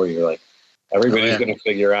 where you're like, everybody's going to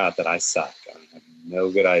figure out that I suck. I have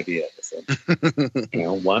no good idea. So,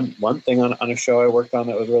 one thing on a show I worked on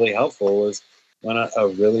that was really helpful was when a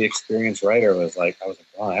really experienced writer was like,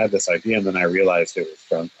 I had this idea, and then I realized it was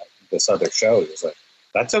from this other show. He was like,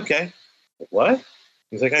 that's okay. Like, what?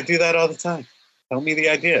 He's like, I do that all the time. Tell me the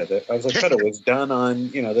idea. I was like, but it was done on,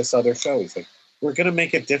 this other show. He's like, we're going to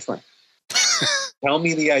make it different. Tell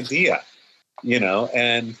me the idea,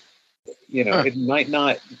 and, it might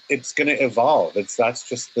not, it's going to evolve. That's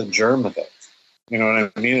just the germ of it. You know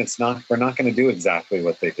what I mean? We're not going to do exactly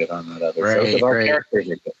what they did on that other show because our characters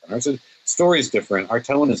are different. Our story's different. Our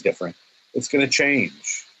tone is different. It's going to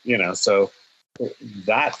change, so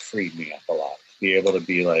that freed me up a lot to be able to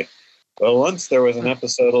be like, well, once there was an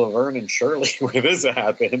episode of Laverne and Shirley where this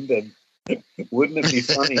happened, and wouldn't it be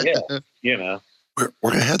funny? Yeah, We're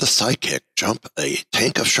going to have the sidekick jump a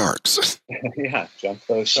tank of sharks. Yeah, jump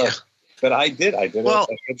those sharks. But I did. Well,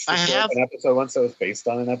 I have an episode once that was based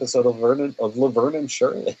on an episode of Laverne and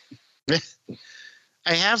Shirley.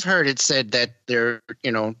 I have heard it said that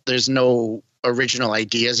there's no original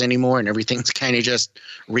ideas anymore, and everything's kind of just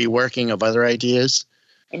reworking of other ideas.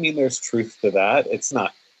 I mean, there's truth to that. It's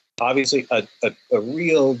not obviously a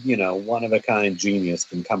real, one of a kind genius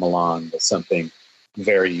can come along with something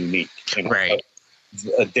very unique. Right.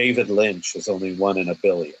 A David Lynch is only one in a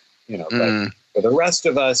billion. But for the rest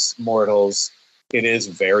of us mortals, it is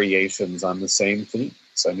variations on the same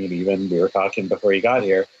themes. I mean, even we were talking before you got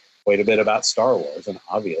here quite a bit about Star Wars, and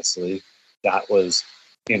obviously that was,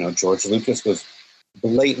 George Lucas was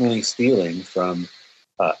blatantly stealing from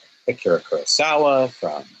Akira Kurosawa,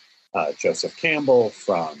 from Joseph Campbell,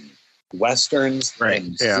 from Westerns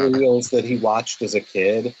and serials that he watched as a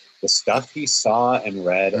kid, the stuff he saw and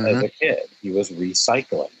read as a kid. He was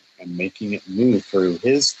recycling and making it new through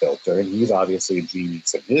his filter. And he's obviously a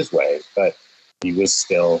genius in his way, but he was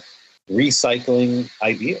still recycling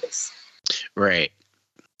ideas. Right.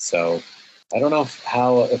 So I don't know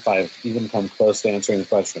if I've even come close to answering the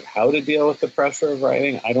question of how to deal with the pressure of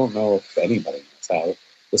writing. I don't know if anybody knows how.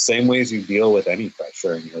 The same ways you deal with any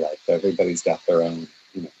pressure in your life, everybody's got their own,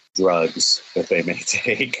 drugs that they may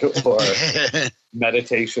take or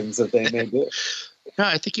meditations that they may do. No,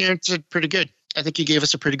 I think you answered pretty good. I think you gave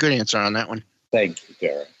us a pretty good answer on that one. Thank you,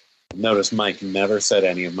 Derek. Notice Mike never said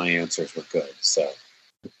any of my answers were good, so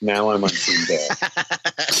now I'm on Team Derek.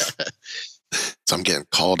 So I'm getting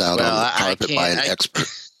called out on the carpet by an expert.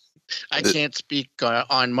 I can't speak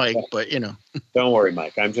on Mike, but Don't worry,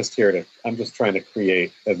 Mike. I'm just trying to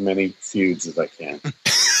create as many feuds as I can.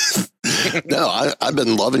 No, I've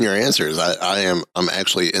been loving your answers. I'm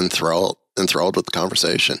actually enthralled with the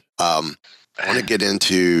conversation. I want to get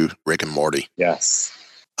into Rick and Morty. Yes.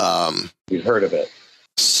 You've heard of it.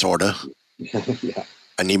 Sorta. Yeah.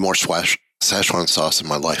 I need more Szechuan sauce in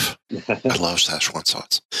my life. I love Szechuan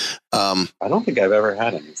sauce. I don't think I've ever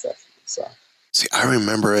had any Szechuan sauce. See, I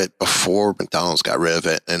remember it before McDonald's got rid of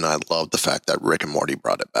it, and I love the fact that Rick and Morty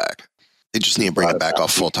brought it back. They just need to bring it back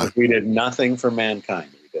off full time. We did nothing for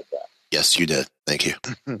mankind. We did that. Yes, you did. Thank you.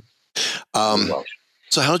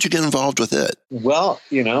 So how did you get involved with it? Well,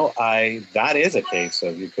 that is a case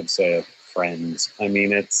of, you could say, of friends. I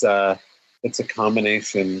mean, it's a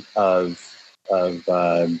combination of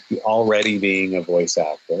already being a voice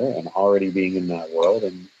actor and already being in that world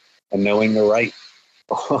and knowing the right.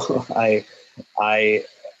 I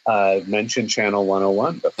mentioned Channel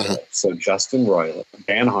 101 before. So Justin Roiland,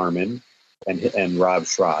 Dan Harmon, and Rob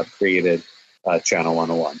Schrab created Channel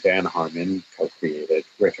 101. Dan Harmon co-created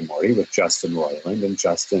Rick and Morty with Justin Roiland, and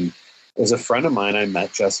Justin is a friend of mine. I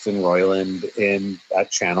met Justin Roiland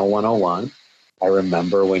at Channel 101. I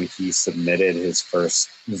remember when he submitted his first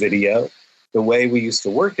video. The way we used to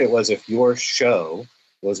work it was if your show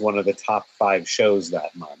was one of the top 5 shows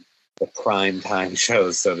that month, the prime time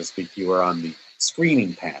shows, so to speak, you were on the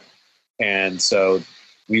screening panel. And so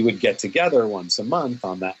we would get together once a month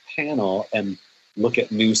on that panel and look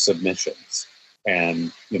at new submissions.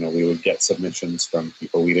 And, we would get submissions from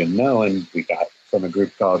people we didn't know. And we got from a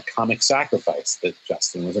group called Comic Sacrifice that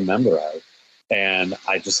Justin was a member of. And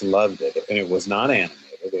I just loved it. And it was not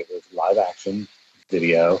animated. It was live action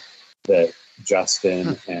video that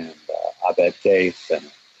Justin and Abed Gaith and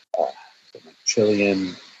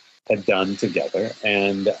Chilean had done together.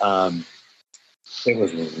 And it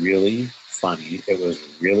was really funny. It was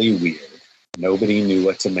really weird. Nobody knew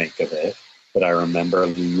what to make of it, but I remember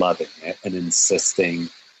loving it and insisting.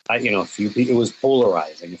 A few people, it was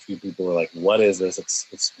polarizing. A few people were like, "What is this?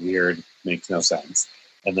 It's weird. Makes no sense."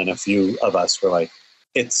 And then a few of us were like,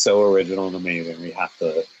 "It's so original and amazing. We have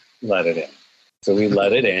to let it in." So we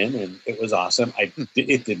let it in, and it was awesome.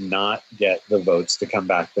 It did not get the votes to come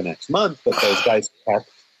back the next month, but those guys kept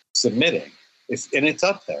submitting. And it's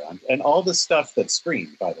up there. And all the stuff that's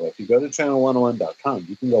streamed, by the way, if you go to channel101.com,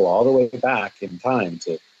 you can go all the way back in time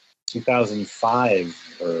to 2005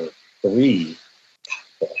 or 3.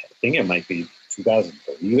 I think it might be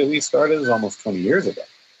 2003 that we started. It was almost 20 years ago.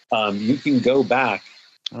 You can go back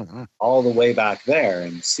all the way back there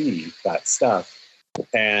and see that stuff.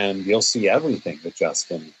 And you'll see everything that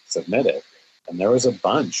Justin submitted. And there was a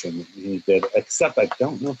bunch. And he did, except I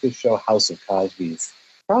don't know if his show House of Cosby's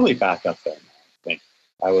probably back up there now.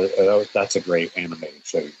 That's a great animated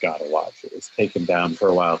show. You've got to watch it. It was taken down for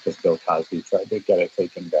a while because Bill Cosby tried to get it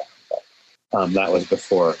taken down. But that was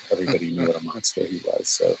before everybody knew what a monster he was.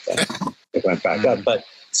 So it went back up. But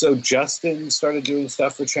so Justin started doing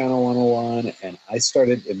stuff for Channel 101, and I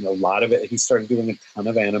started, in a lot of it, he started doing a ton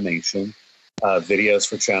of animation videos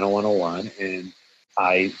for Channel 101, and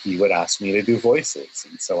he would ask me to do voices.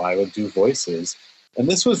 And so I would do voices. And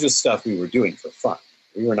this was just stuff we were doing for fun.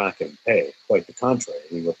 We were not getting paid. Quite the contrary.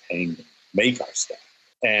 We were paying to make our stuff.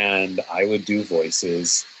 And I would do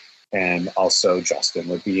voices, and also Justin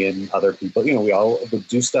would be in other people. We all would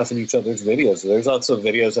do stuff in each other's videos. So there's also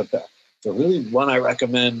videos up there. So really one I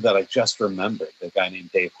recommend that I just remembered, the guy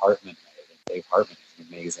named Dave Hartman made. And Dave Hartman is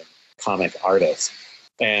an amazing comic artist.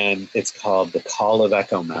 And it's called The Call of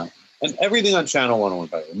Echo Mountain. And everything on Channel 101,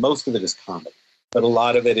 by the way, most of it is comedy. But a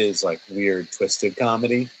lot of it is like weird, twisted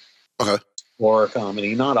comedy. Okay. Horror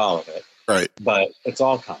comedy, not all of it, right? But it's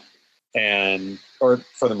all comedy, or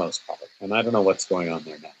for the most part. And I don't know what's going on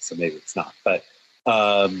there now, so maybe it's not. But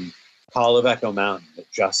Call of Echo Mountain,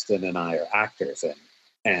 that Justin and I are actors in,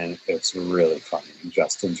 and it's really funny. And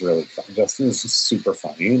Justin's really funny. Justin is just super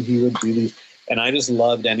funny, and he would do these. And I just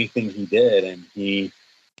loved anything he did, and he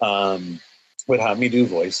would have me do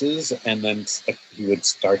voices, and then he would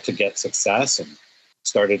start to get success and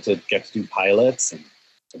started to get to do pilots, and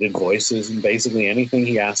I did voices and basically anything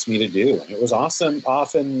he asked me to do. And it was awesome. It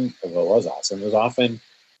was often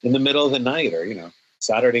in the middle of the night, or,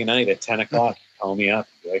 Saturday night at 10 o'clock, call me up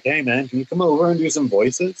and be like, "Hey man, can you come over and do some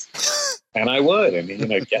voices?" And I would, and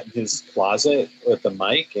get in his closet with the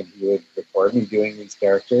mic, and he would record me doing these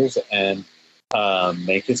characters and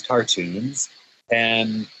make his cartoons.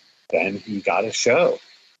 And then he got a show,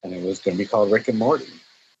 and it was going to be called Rick and Morty.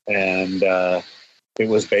 And, it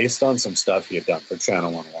was based on some stuff he had done for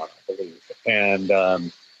Channel 101, I believe. And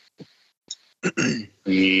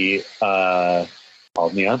he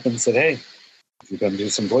called me up and said, "Hey, if you come do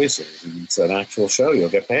some voices, and it's an actual show, you'll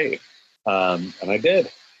get paid." And I did.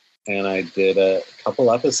 And I did a couple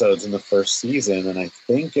episodes in the first season, and I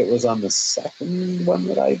think it was on the second one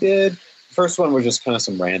that I did. The first one were just kind of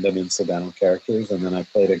some random incidental characters, and then I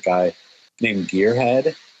played a guy named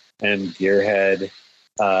Gearhead, and Gearhead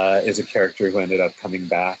is a character who ended up coming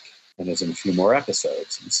back and is in a few more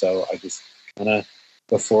episodes. And so I just kind of,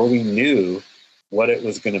 before we knew what it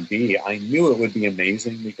was going to be, I knew it would be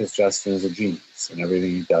amazing because Justin is a genius and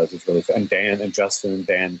everything he does is really fun. And Justin and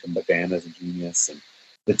Dan is a genius, and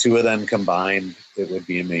the two of them combined, it would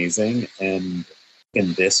be amazing. And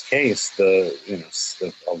in this case, a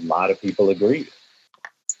lot of people agreed.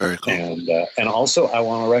 Very cool. And also, I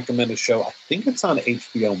want to recommend a show. I think it's on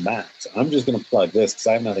HBO Max. I'm just going to plug this because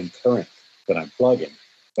I have nothing current that I'm plugging.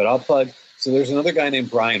 But I'll plug. So there's another guy named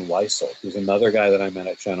Brian Weissel, who's another guy that I met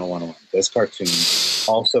at Channel 101. This cartoon,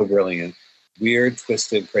 also brilliant. Weird,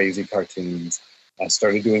 twisted, crazy cartoons. I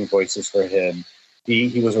started doing voices for him.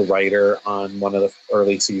 He was a writer on one of the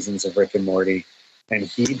early seasons of Rick and Morty. And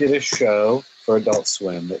he did a show for Adult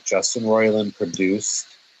Swim that Justin Roiland produced.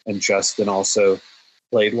 And Justin also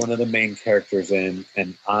played one of the main characters in,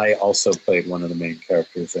 and I also played one of the main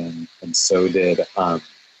characters in, and so did,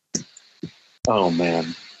 oh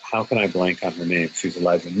man, how can I blank on her name? She's a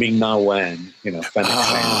legend. Ming-Na Wen, Fennec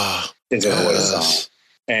Shand is a voice on.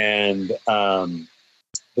 And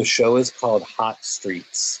the show is called Hot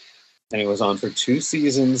Streets, and it was on for 2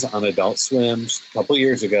 seasons on Adult Swim a couple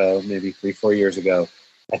years ago, maybe 3-4 years ago.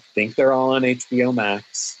 I think they're all on HBO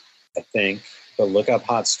Max, but So look up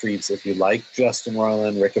Hot Streets. If you like Justin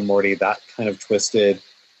Roiland, Rick and Morty, that kind of twisted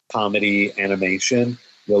comedy animation,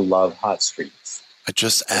 you'll love Hot Streets. I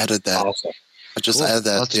just added that. Awesome. I just added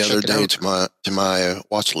that the other day to my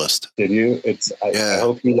watch list. Did you? I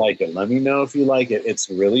hope you like it. Let me know if you like it. It's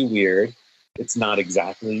really weird. It's not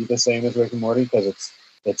exactly the same as Rick and Morty because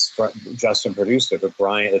it's Justin produced it, but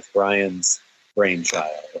it's Brian's brainchild,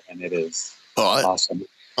 and it is awesome.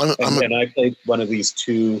 And I played one of these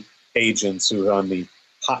two agents who are on the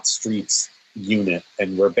Hot Streets unit,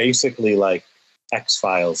 and we're basically like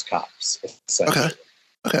X-Files cops.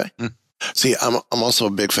 Okay. See, I'm also a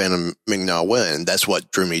big fan of Ming-Na Wen. That's what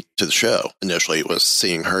drew me to the show initially, was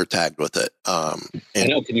seeing her tagged with it. I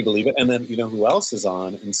know, can you believe it? And then, you know who else is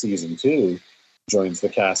on in season 2, joins the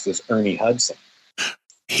cast, is Ernie Hudson.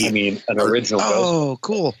 An original ghost. Oh,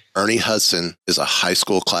 cool. Ernie Hudson is a high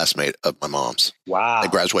school classmate of my mom's. Wow. They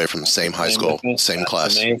graduated from the same high school, same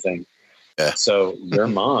class. Amazing. Yeah. So your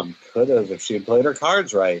mom could have, if she had played her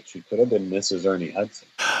cards right, she could have been Mrs. Ernie Hudson.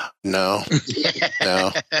 No.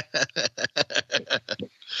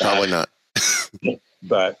 Probably not.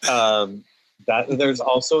 But there's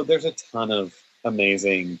a ton of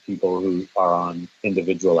amazing people who are on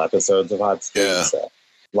individual episodes of Hot Streets. Yeah.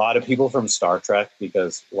 A lot of people from Star Trek,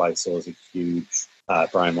 because Weissel is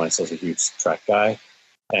Brian Weissel is a huge Trek guy.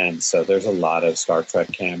 And so there's a lot of Star Trek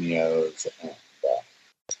cameos. And,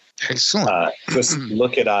 excellent. Just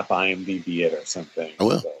look it up, IMDb it or something. I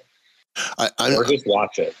will. Or just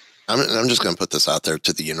watch it. I'm just going to put this out there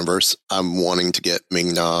to the universe. I'm wanting to get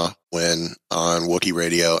Ming-Na Wen on Wookiee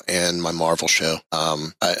Radio and my Marvel show.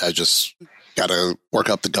 I just got to work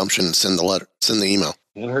up the gumption and send the email.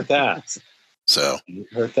 It hurt to ask. So it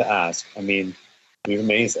hurt to ask. I mean, it was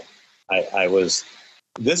amazing.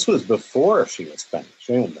 This was before she was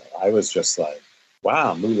finishing. I was just like,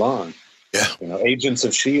 wow, Mulan. Yeah. Agents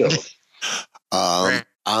of S.H.I.E.L.D.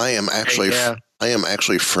 I am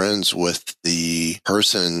actually friends with the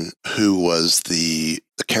person who was the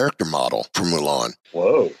character model for Mulan.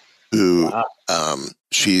 Whoa. Who,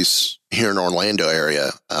 she's here in Orlando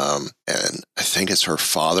area. And I think it's her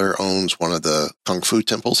father owns one of the Kung Fu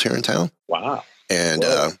temples here in town. Wow. And,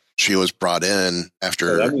 she was brought in after.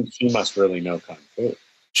 So that means she must really know Kung Fu.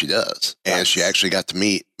 She does. And she actually got to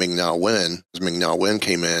meet Ming-Na Wen, because Ming-Na Wen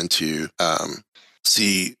came in to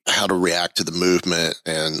see how to react to the movement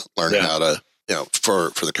and learn how to,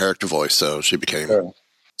 for the character voice. So she became,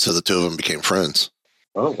 so the two of them became friends.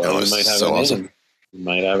 Oh, well, we might have in. We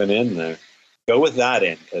might have an in there. Go with that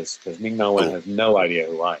in, because Ming-Na Wen has no idea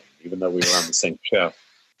who I am, even though we were on the same show.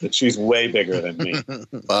 But she's way bigger than me.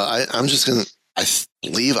 I'm just going to, I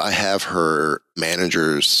believe I have her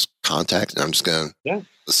manager's contact, and I'm just going to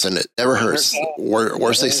send it. Never hurts.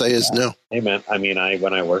 Worst they say is no. Hey, man. I mean,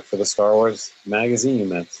 when I worked for the Star Wars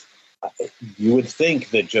magazine, you would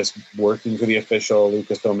think that just working for the official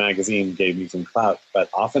Lucasfilm magazine gave me some clout, but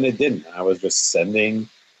often it didn't. I was just sending.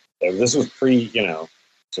 This was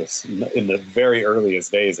just in the very earliest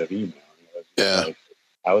days of email.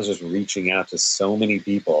 I was just reaching out to so many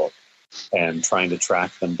people and trying to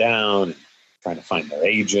track them down and trying to find their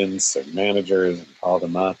agents or managers and call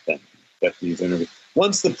them up and get these interviews.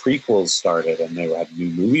 Once the prequels started and they had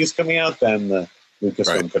new movies coming out, then the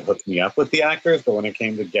Lucasfilm could hook me up with the actors. But when it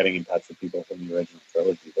came to getting in touch with people from the original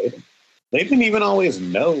trilogy, they didn't even always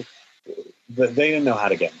know. They didn't know how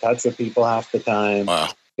to get in touch with people half the time. Wow.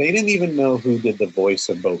 They didn't even know who did the voice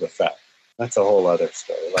of Boba Fett. That's a whole other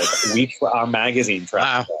story. Like our magazine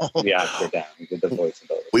tracked the actor down who did the voice of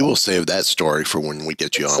Boba Fett. We will save that story for when we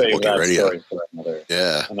get you on Wookiee Radio. For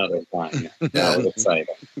another time. That was exciting.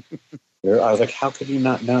 I was like, how could you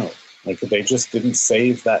not know? Like, they just didn't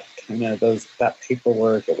save that that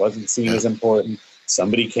paperwork. It wasn't seen as important.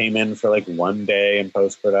 Somebody came in for like one day in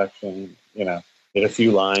post production. Did a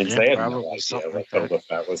few lines. They had no idea what Boba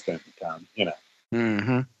Fett was going to become.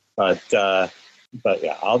 Mm-hmm. But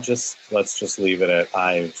yeah, let's just leave it at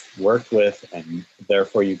I've worked with, and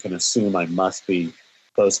therefore you can assume I must be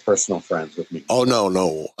close personal friends with me. Oh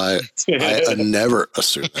no, I never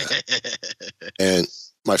assume that. And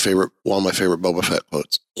one of my favorite Boba Fett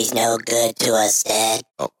quotes. He's no good to us, Dad.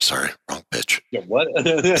 Oh, sorry, wrong pitch. Yeah, what?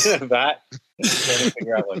 That I'm trying to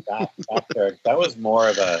figure out what that character. That was more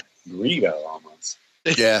of a Greedo almost.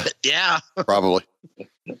 Yeah, yeah, probably.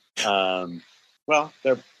 Well,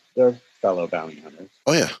 they're fellow bounty hunters.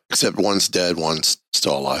 Oh yeah, except one's dead, one's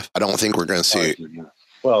still alive. I don't think we're going to see.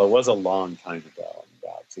 Well, it was a long time ago in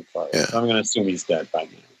Galaxy Far. So I'm going to assume he's dead by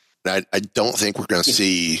now. I don't think we're going to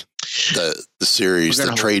see the series,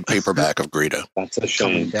 the trade paperback of Greedo. That's a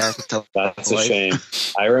shame. That's a shame.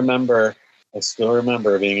 I remember I still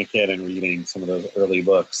remember being a kid and reading some of those early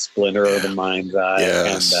books, Splinter of the Mind's Eye,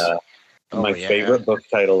 Yes. and my favorite book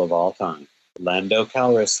title of all time, Lando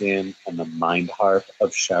Calrissian and the Mind Harp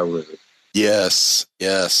of Sharu. Yes.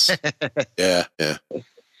 Yeah.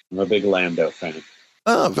 I'm a big Lando fan.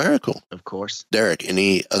 Oh, very cool. Of course. Derek,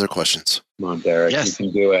 any other questions? Come on, Derek. Yes. You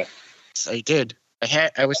can do it. Yes, I did.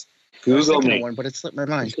 I was Google thinking me. of one, but it slipped my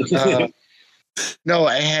mind. No,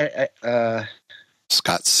 I had.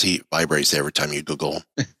 Scott's seat vibrates every time you Google.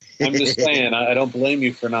 I'm just saying, I don't blame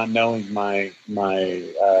you for not knowing my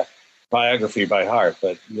biography by heart,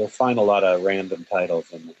 but you'll find a lot of random titles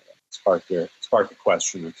and spark a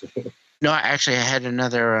question or two. No, actually, I had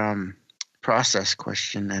another process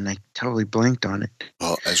question, and I totally blinked on it.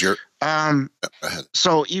 Well, as you're go ahead.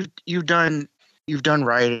 So you've done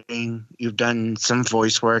writing, you've done some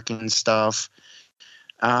voice work and stuff.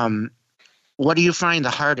 What do you find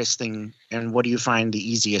the hardest thing, and what do you find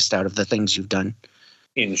the easiest out of the things you've done?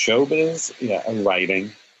 In showbiz,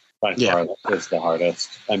 writing by far is the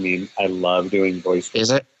hardest. I mean, I love doing voice work.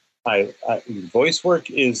 Is it? Voice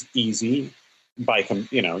work is easy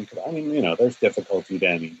there's difficulty to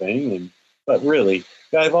anything, but really,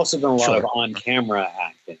 I've also done a lot of on-camera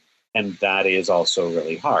acting, and that is also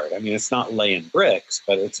really hard. I mean, it's not laying bricks,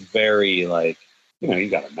 but it's very you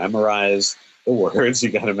got to memorize the words,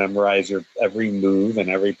 you got to memorize your every move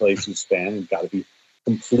and every place you stand. You've got to be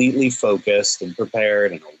completely focused and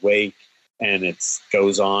prepared and awake, and it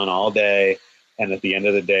goes on all day. And at the end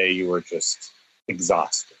of the day, you were just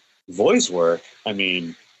exhausted. Voice work, I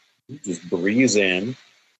mean, you just breeze in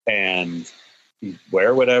and you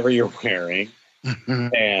wear whatever you're wearing,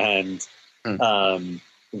 and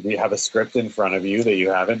you have a script in front of you that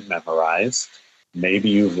you haven't memorized. Maybe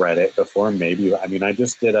you've read it before. I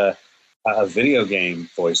just did a video game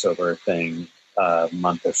voiceover thing a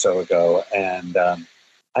month or so ago, and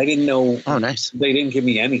I didn't know. Oh, nice! They didn't give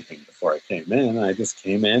me anything before I came in. I just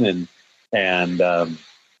came in and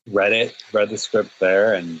read the script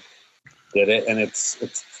there, and did it. And it's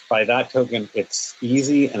by that token, it's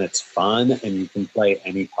easy and it's fun, and you can play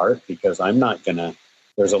any part, because I'm not gonna.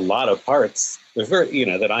 There's a lot of parts.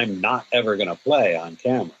 That I'm not ever gonna play on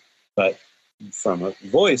camera, but from a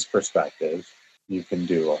voice perspective, you can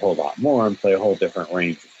do a whole lot more and play a whole different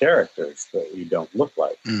range of characters that you don't look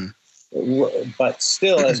like. But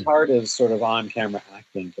still, as hard as sort of on-camera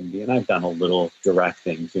acting can be, and I've done a little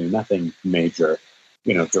directing too, nothing major.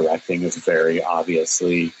 Directing is very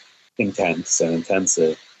obviously intense and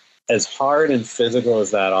intensive. As hard and physical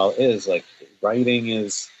as that all is, writing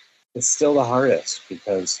is still the hardest,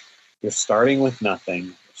 because you're starting with nothing,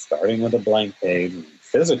 you're starting with a blank page.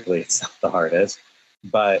 Physically, it's not the hardest,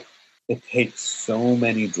 but it takes so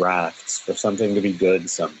many drafts for something to be good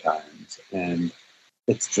sometimes. And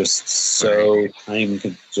it's just so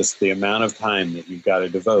just the amount of time that you've got to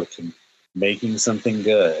devote to making something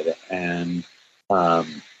good, and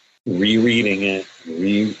rereading it,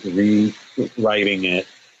 rewriting it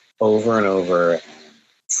over and over, and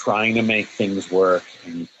trying to make things work.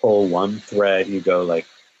 And you pull one thread, you go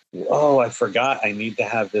oh, I forgot I need to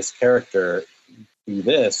have this character do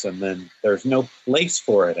this, and then there's no place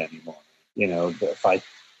for it anymore. If I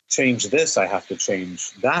change this, I have to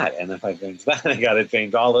change that, and if I change that, I got to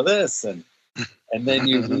change all of this, and then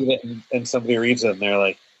you read it, and somebody reads it, and they're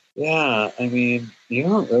like, "Yeah, I mean, you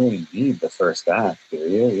don't really need the first act, do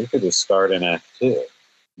you? You could just start in Act 2." And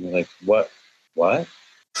you're like, "What? What?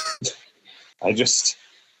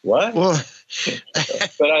 What?" Well,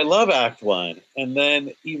 but I love Act 1, and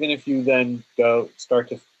then even if you then start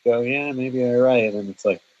to go, yeah, maybe you're right, and it's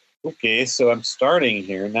like, okay, so I'm starting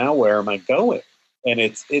here now. Where am I going? And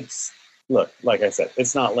it's look, like I said,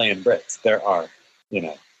 it's not laying bricks. There are,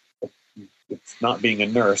 it's not being a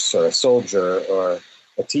nurse or a soldier or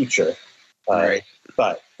a teacher. Right.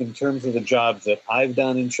 But in terms of the jobs that I've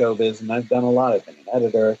done in showbiz, and I've done a lot, I've been an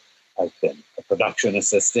editor, I've been a production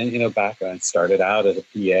assistant, back when I started out as a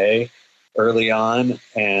PA early on,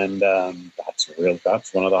 and that's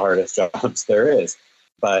one of the hardest jobs there is.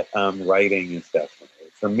 But writing is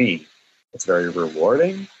definitely, for me, it's very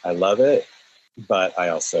rewarding. I love it, but I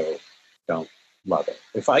also don't love it.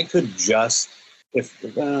 If I could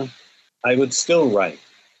I would still write,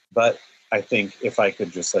 but I think if I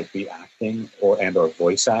could just be acting or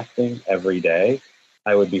voice acting every day,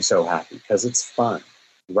 I would be so happy, because it's fun.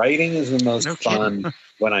 Writing is the most fun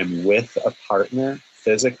when I'm with a partner,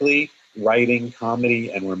 physically writing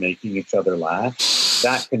comedy, and we're making each other laugh.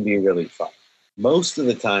 That can be really fun. Most of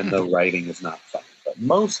the time, though, writing is not fun. But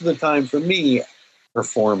most of the time, for me,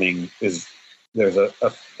 performing there's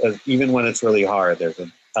even when it's really hard, there's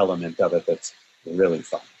an element of it that's really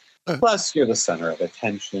fun. Plus, you're the center of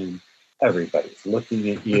attention. Everybody's looking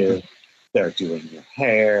at you. They're doing your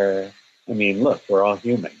hair. I mean, look, we're all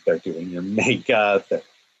human. They're doing your makeup.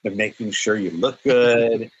 They're making sure you look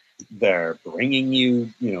good. They're bringing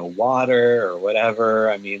you, water or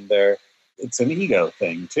whatever. I mean, it's an ego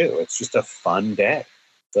thing too. It's just a fun day.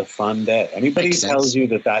 It's a fun day. Anybody who tells you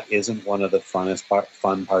that isn't one of the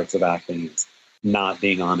fun parts of acting is not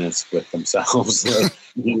being honest with themselves.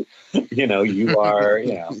 you are,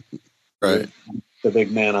 right, the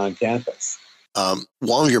big man on campus.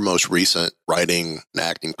 One of your most recent writing and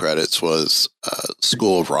acting credits was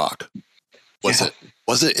School of Rock.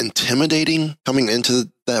 Was it intimidating coming into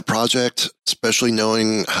that project, especially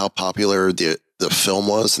knowing how popular the film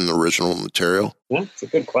was in the original material? Yeah, it's a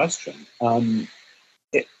good question.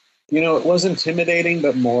 It was intimidating,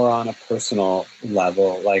 but more on a personal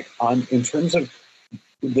level. Like in terms of,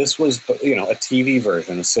 this was, a TV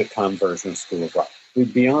version, a sitcom version of School of Rock.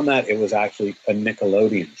 Beyond that, it was actually a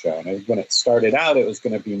Nickelodeon show. And when it started out, it was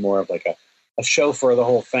going to be more of like a show for the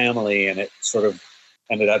whole family, and it sort of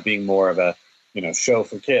ended up being more of a show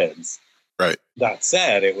for kids. Right. That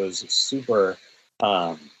said, it was a super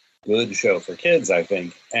good show for kids, I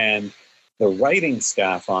think. And the writing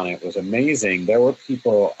staff on it was amazing. There were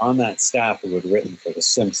people on that staff who had written for The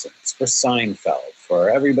Simpsons, for Seinfeld, for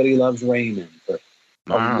Everybody Loves Raymond, for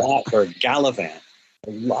for Gallivant,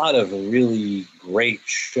 a lot of really great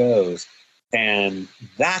shows. And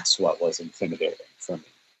that's what was intimidating for me,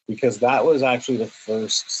 because that was actually the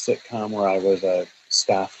first sitcom where I was a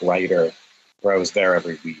staff writer, where I was there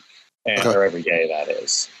every week, or every day, that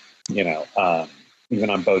is. Even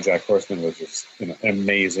on BoJack Horseman, which is an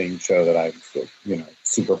amazing show that I'm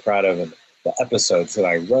super proud of, and the episodes that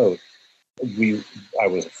I wrote, I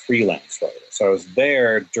was a freelance writer, so I was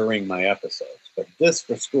there during my episodes. But this,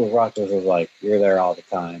 for School of Rock, was like you're there all the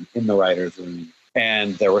time in the writers' room,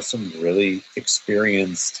 and there were some really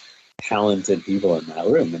experienced, talented people in that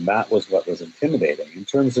room, and that was what was intimidating in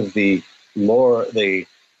terms of the lore, the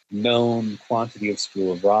known quantity of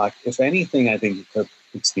School of Rock. If anything, I think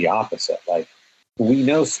it's the opposite. Like, we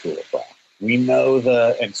know School of Rock. We know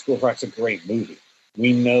and School of Rock's a great movie.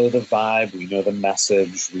 We know the vibe. We know the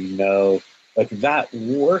message. We know, that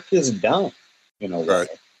work is done in a way. Right.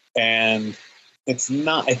 And it's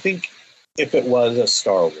not, I think if it was a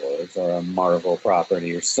Star Wars or a Marvel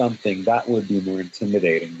property or something, that would be more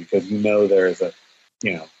intimidating, because there's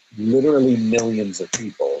literally millions of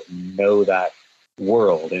people who know that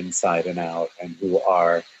world inside and out, and who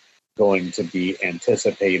are going to be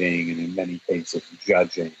anticipating and in many cases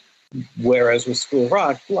judging. Whereas with School of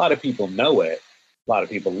Rock, a lot of people know it, a lot of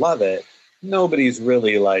people love it. Nobody's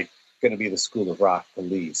really going to be the School of Rock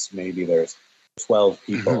police. Maybe there's 12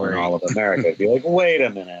 people in all of America. Be like, wait a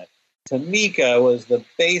minute, Tamika was the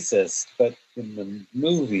bassist, but in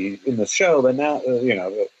the show, but now in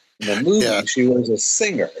the movie she was a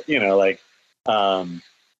singer.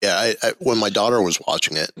 Yeah, I when my daughter was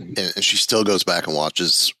watching it, and she still goes back and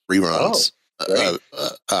watches reruns.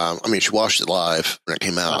 She watched it live when it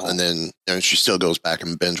came out, and then she still goes back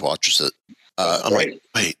and binge watches it. I'm like,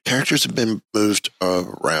 wait, characters have been moved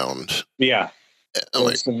around. Yeah,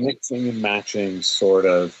 it's the mixing and matching sort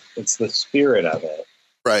of. It's the spirit of it.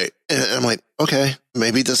 Right. And I'm like, okay,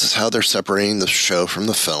 maybe this is how they're separating the show from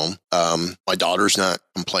the film. My daughter's not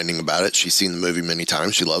complaining about it. She's seen the movie many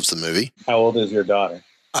times. She loves the movie. How old is your daughter?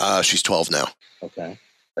 She's 12 now. Okay.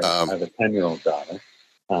 I have a 10-year-old daughter,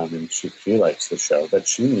 and she likes the show, but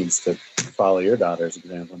she needs to follow your daughter's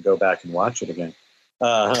example and go back and watch it again.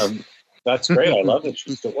 That's great. I love that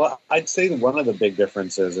she's still. Well, I'd say that one of the big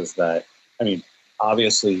differences is that,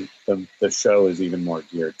 obviously the show is even more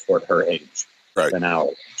geared toward her age than our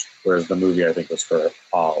age, whereas the movie, I think, was for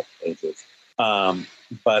all ages.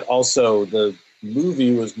 But also the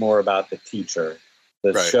movie was more about the teacher.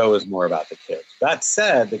 The show is more about the kids. That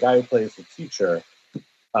said, the guy who plays the teacher,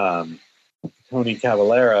 Tony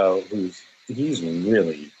Cavallero, he's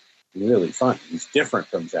really, really fun. He's different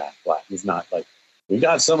from Jack Black. He's not like, we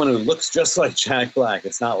got someone who looks just like Jack Black.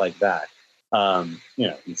 It's not like that.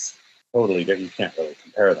 He's totally different. You can't really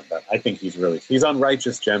compare them, but I think he's on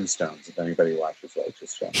Righteous Gemstones. If anybody watches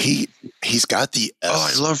Righteous Gemstones, he's got the S. Oh,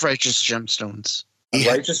 I love Righteous Gemstones. On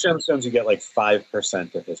Righteous Gemstones, you get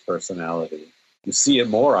 5% of his personality. You see it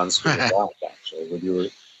more on School of Rock, actually. When you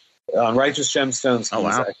were on Righteous Gemstones,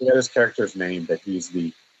 I forget his character's name, but he's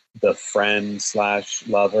the friend /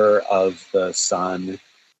 lover of the son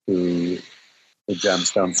the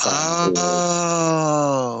Gemstone son.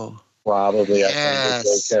 Oh, probably. Yes. I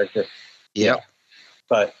think is the character. Yep. Yeah.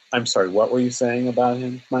 But I'm sorry, what were you saying about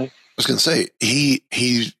him, Mike? I was going to say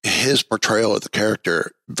his portrayal of the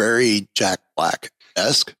character very Jack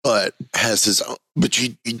Black-esque, but has his own. But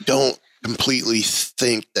you don't completely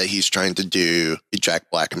think that he's trying to do a Jack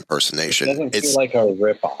Black impersonation. It doesn't feel like a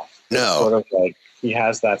ripoff. No. It's sort of like he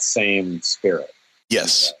has that same spirit.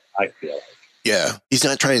 Yes. I feel like. Yeah. He's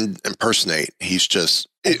not trying to impersonate. He's just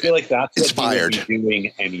I feel like that's inspired. what he would be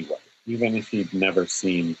doing anyway, even if he'd never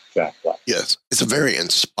seen Jack Black. Yes. It's a very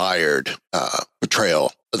inspired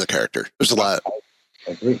portrayal of the character. There's a lot.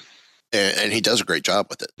 I agree. And he does a great job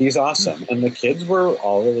with it. He's awesome. And the kids were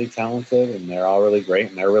all really talented, and they're all really great,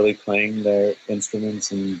 and they're really playing their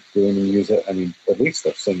instruments and doing the music. I mean, at least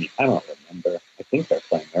they're singing. I don't remember. I think they're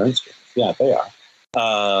playing their instruments. Yeah, they are.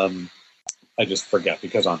 I just forget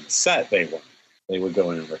because on the set they weren't. They would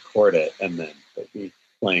go in and record it, and then they'd be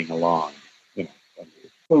playing along,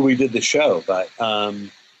 when we did the show. But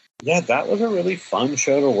yeah, that was a really fun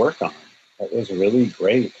show to work on. It was really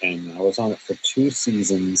great, and I was on it for 2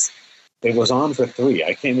 seasons. It was on for 3.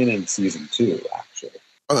 I came in season 2, actually.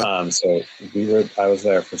 Okay. So I was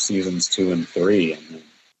there for seasons 2 and 3, and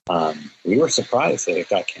then we were surprised that it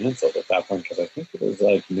got canceled at that point because I think it was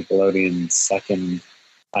like Nickelodeon's second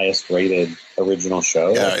highest rated original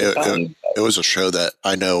show. Yeah, it was a show that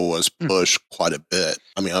I know was pushed quite a bit.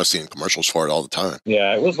 I mean, I was seeing commercials for it all the time.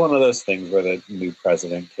 Yeah, it was one of those things where the new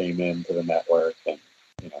president came into the network and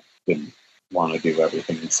didn't want to do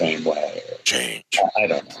everything the same way. Change. I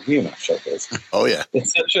don't know. Showbiz. Oh yeah,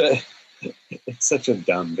 it's such a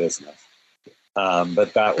dumb business.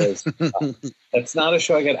 But that was that's not a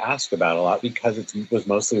show I get asked about a lot because it was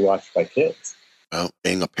mostly watched by kids. Well,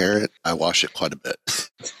 being a parent, I watched it quite a bit,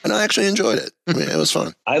 and I actually enjoyed it. I mean, it was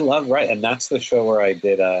fun. I love and that's the show where I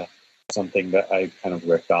did something that I kind of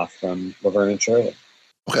ripped off from Laverne and Shirley.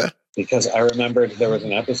 Okay. Because I remembered there was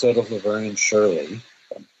an episode of Laverne and Shirley,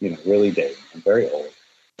 really dated, I'm very old,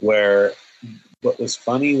 where what was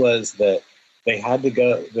funny was that they got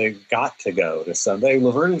to go to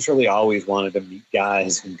Laverne and Shirley always wanted to meet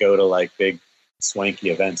guys and go to like big swanky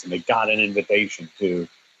events, and they got an invitation to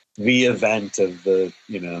the event of the,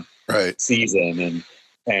 season.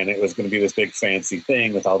 And it was going to be this big fancy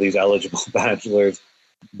thing with all these eligible bachelors,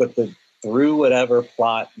 but through whatever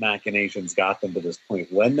plot machinations got them to this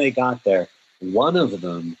point, when they got there, one of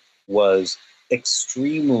them was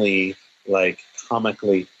extremely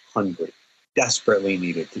comically hungry, desperately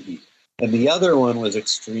needed to eat. And the other one was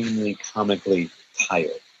extremely comically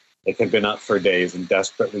tired. They had been up for days and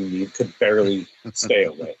desperately could barely stay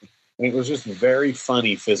awake. And it was just very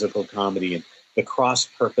funny physical comedy and the cross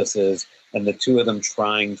purposes and the two of them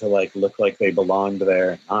trying to look like they belonged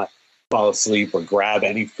there and not fall asleep or grab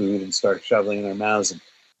any food and start shoveling in their mouths and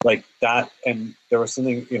like that. And there was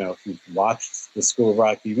something, if you've watched the School of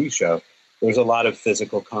Rock TV show, there was a lot of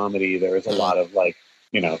physical comedy. There was a lot of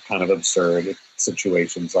kind of absurd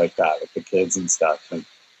situations like that with the kids and stuff.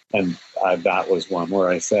 And that was one where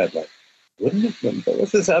I said,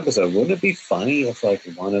 with this episode, wouldn't it be funny if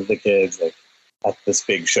one of the kids at this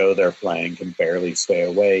big show they're playing can barely stay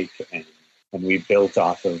awake? And we built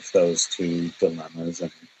off of those two dilemmas.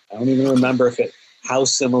 And I don't even remember how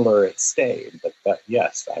similar it stayed, but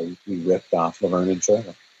yes, we ripped off Laverne and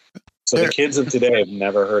Shirley. So the kids of today have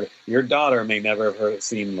never heard. Your daughter may never have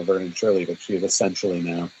seen Laverne and Shirley, but she has essentially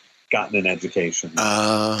now gotten an education.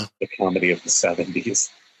 The comedy of the 70s.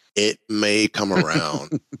 It may come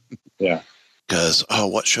around. Yeah. Because,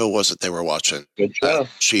 what show was it they were watching? Good show.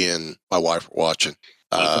 She and my wife were watching.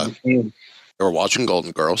 They were watching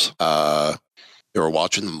Golden Girls. They were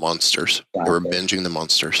watching The Munsters. Classic. They were binging The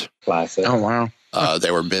Munsters. Classic. Oh, wow.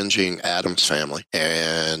 They were binging Addams Family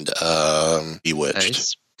and Bewitched.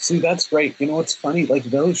 Nice. See, that's great. What's funny?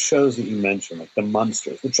 Those shows that you mentioned, The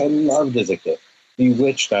Munsters, which I loved as a kid.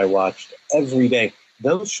 Bewitched, I watched every day.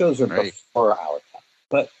 Those shows are before our time.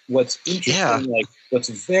 But what's interesting, what's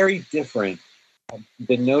very different, I've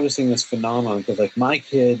been noticing this phenomenon because, my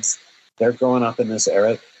kids, they're growing up in this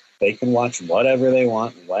era. They can watch whatever they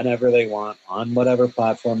want, whenever they want, on whatever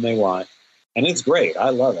platform they want. And it's great. I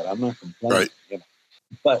love it. I'm not complaining. Right.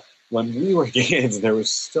 But when we were kids, there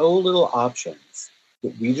was so little options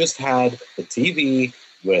that we just had the TV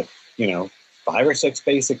with, 5 or 6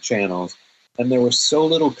 basic channels. And there was so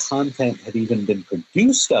little content had even been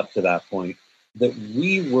produced up to that point that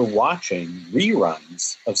we were watching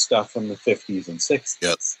reruns of stuff from the 50s and 60s.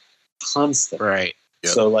 Yep. Constantly. Right.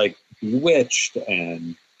 Yep. So Bewitched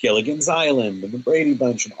and Gilligan's Island and the Brady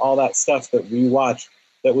Bunch and all that stuff that we watched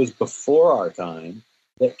that was before our time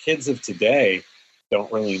that kids of today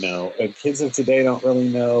don't really know. And kids of today don't really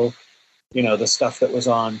know, the stuff that was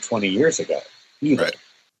on 20 years ago either. Right.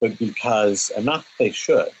 But because, and not that they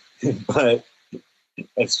should, but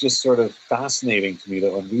it's just sort of fascinating to me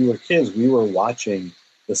that when we were kids, we were watching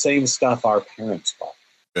the same stuff our parents watched.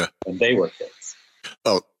 Yeah. When they were kids.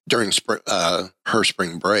 Oh, during her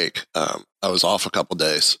spring break, I was off a couple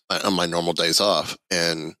days on my normal days off,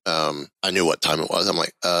 and I knew what time it was. I'm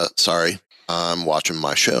like, sorry, I'm watching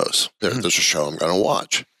my shows. There's a show I'm going to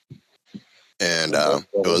watch, and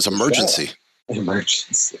it was Emergency.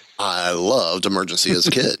 Emergency. I loved Emergency as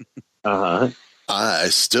a kid. I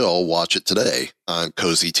still watch it today on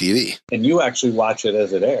Cozy TV. And you actually watch it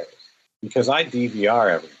as it airs, because I DVR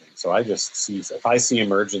everything. So I just see, if I see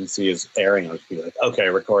Emergency is airing, I'll be like, okay,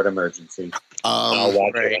 record Emergency. I'll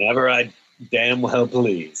watch it whenever I damn well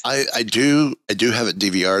please. I do have it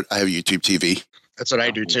DVR'd. I have YouTube TV. That's what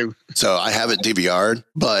I do too. So I have it DVR'd,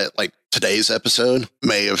 but like today's episode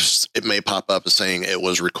may pop up as saying it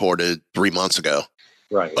was recorded 3 months ago.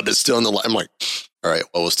 Right. But it's still in the, I'm like, all right,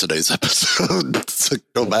 what was today's episode? So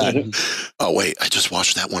go back. Oh, wait, I just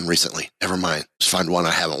watched that one recently. Never mind. Just find one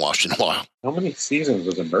I haven't watched in a while. How many seasons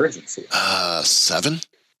was Emergency? 7.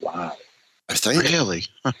 Wow. I think. Really?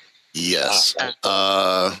 Yes.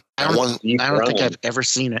 I don't think I've ever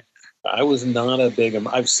seen it. I was not a big,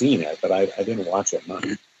 I've seen it, but I didn't watch it much.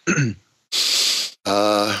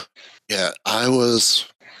 Yeah,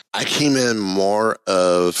 I came in more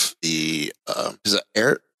of the, because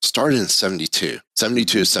it started in 72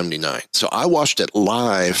 to 79. So I watched it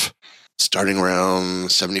live starting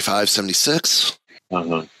around 75, 76.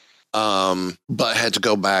 But I had to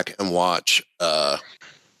go back and watch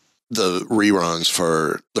the reruns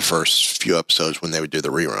for the first few episodes when they would do the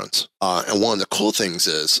reruns. And one of the cool things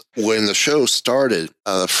is when the show started,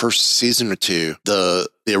 the first season or two, the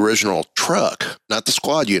original truck, not the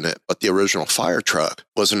squad unit, but the original fire truck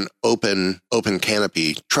was an open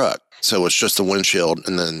canopy truck. So it's just the windshield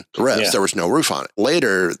and then the rest. Yeah. There was no roof on it.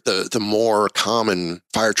 Later, the more common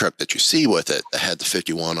fire truck that you see with it that had the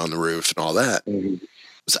 51 on the roof and all that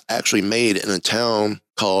was actually made in a town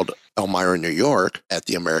called Elmira, New York, at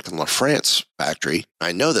the American La France factory.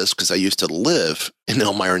 I know this because I used to live in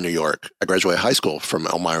Elmira, New York. I graduated high school from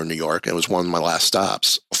Elmira, New York. It was one of my last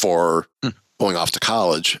stops before going off to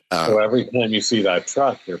college. So every time you see that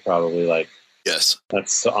truck, you're probably like, yes,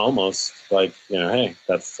 that's almost like, hey,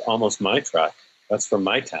 that's almost my truck. That's from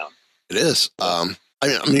my town. It is. I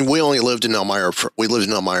mean, we only lived in Elmira. We lived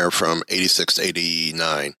in Elmira from 86 to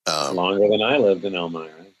 89. Longer than I lived in Elmira.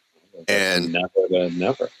 And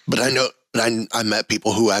never. But I met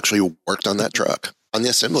people who actually worked on that truck on the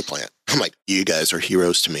assembly plant. I'm like, you guys are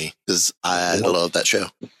heroes to me because I love that show.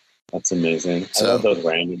 That's amazing. So, I love those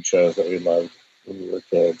random shows that we loved when we were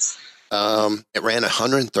kids. It ran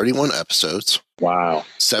 131 episodes. Wow.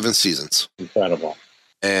 7 seasons. Incredible.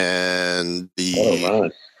 And what a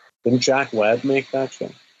run. Didn't Jack Webb make that show?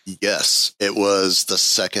 Yes. It was the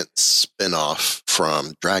second spinoff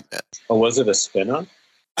from Dragnet. Oh, was it a spinoff?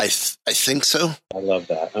 I think so. I love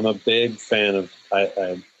that. I'm a big fan of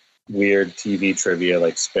weird TV trivia,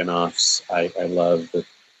 like spinoffs. I love the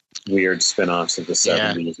weird spinoffs of the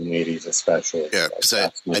 70s and 80s, especially. Yeah, because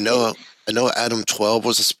I know Adam 12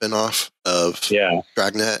 was a spinoff of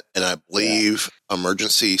Dragnet, and I believe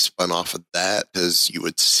Emergency spun off of that because you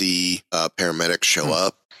would see paramedics show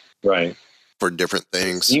up, right, for different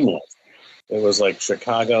things. Seamless. It was like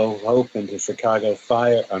Chicago Hope into Chicago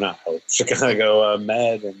Fire, or not Hope, Chicago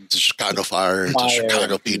Med and to Chicago Fire into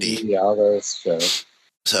Chicago PD. Yeah, all those shows.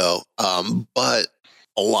 So, but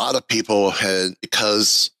a lot of people had,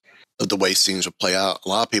 because of the way scenes would play out, a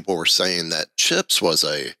lot of people were saying that Chips was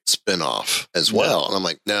a spinoff as well. And I'm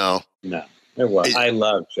like, no, it was. I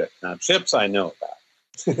love Chips. Now, Chips I know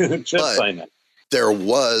about. Chips I know. There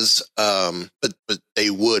was, but they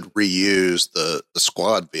would reuse the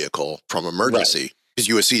squad vehicle from Emergency because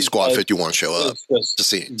you would see Squad 51 show up to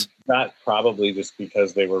scenes. That probably just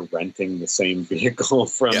because they were renting the same vehicle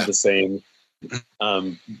from the same,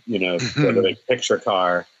 the picture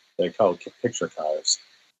car. They call it picture cars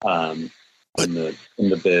in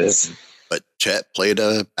the biz. But Chet played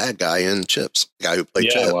a bad guy in Chips. The guy who played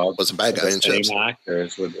Chet was a bad guy in Chips. Same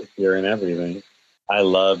actors would appear in everything. I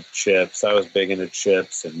loved Chips. I was big into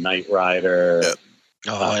Chips and Knight Rider. Yep.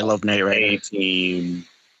 I love Knight Rider. A-Team.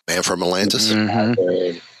 Man from Atlantis.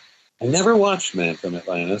 Mm-hmm. I never watched Man from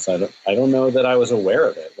Atlantis. I don't know that I was aware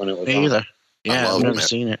of it when it was on. Either. Yeah, I've never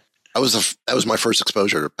seen it. That was my first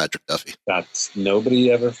exposure to Patrick Duffy.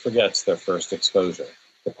 Nobody ever forgets their first exposure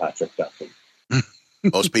to Patrick Duffy.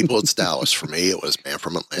 Most people, it's Dallas. For me, it was Man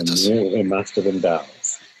from Atlantis. It must have been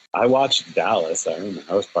Dallas. I watched Dallas. I remember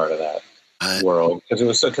I was part of that world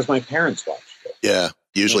because my parents watched it. Yeah,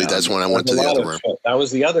 usually that's when I went to the other room. That was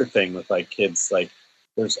the other thing with like kids. Like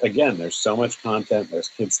there's so much content. There's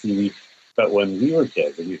kids TV, but when we were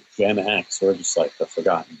kids, Gen X, we're just like the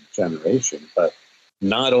forgotten generation. But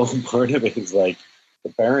not all part of it is like the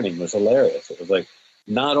parenting was hilarious. It was like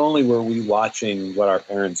not only were we watching what our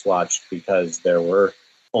parents watched because there were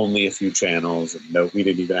only a few channels and we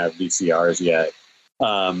didn't even have VCRs yet,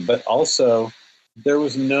 but also there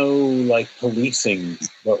was no like policing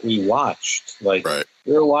what we watched. Like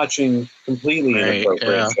we were watching completely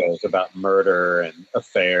inappropriate shows about murder and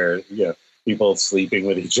affairs, people sleeping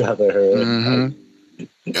with each other. And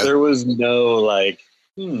there was no like,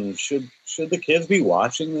 should the kids be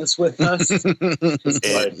watching this with us? Just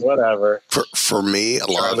like, whatever. For me, a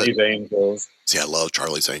lot of it. Charlie's Angels. See, I love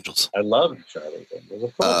Charlie's Angels. I love Charlie's Angels.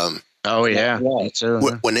 Of course. Oh, yeah. Me too.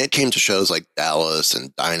 When it came to shows like Dallas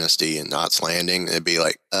and Dynasty and Knots Landing, it'd be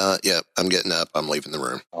like, I'm getting up. I'm leaving the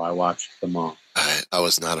room. Oh, I watched them all. I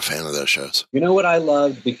was not a fan of those shows. You know what I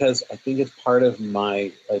loved? Because I think it's part of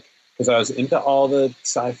my, because I was into all the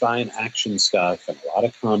sci-fi and action stuff and a lot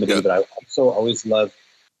of comedy, but I also always loved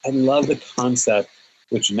the concept,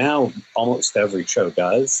 which now almost every show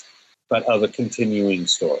does, but of a continuing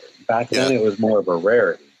story. Back then, it was more of a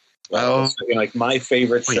rarity. Right? Oh, so, like my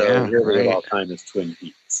favorite show of all time is Twin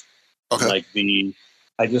Peaks. Okay. Like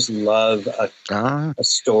I just love a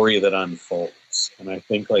story that unfolds, and I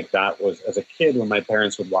think like that was as a kid when my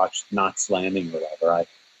parents would watch Knots Landing or whatever.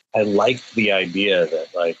 I liked the idea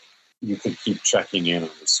that like you could keep checking in on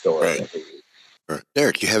the story. Right. Right.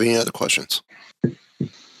 Derek, do you have any other questions? I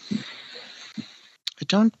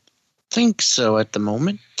don't think so at the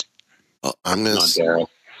moment. Well, I'm going to... Derek.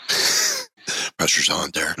 Pressure's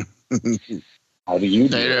on, Derek. How do you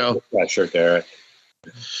deal with pressure, Derek?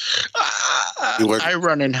 I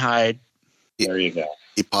run and hide. There you go.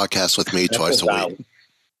 He podcasts with me twice a week.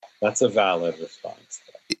 That's a valid response.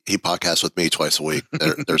 He podcasts with me twice a week.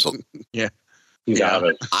 There's a... Yeah. He's out of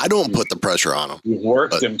it. I don't put the pressure on him. You've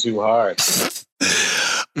worked him too hard.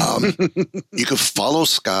 You can follow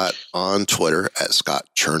Scott on Twitter at Scott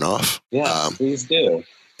Chernoff. Yeah, please do.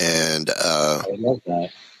 And I love that.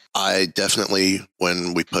 I definitely,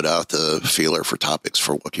 when we put out the feeler for topics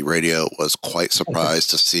for Wookiee Radio, was quite surprised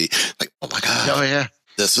to see, like, oh my God,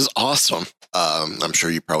 this is awesome. I'm sure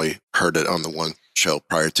you probably heard it on the one show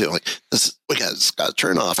prior to. Like, we got Scott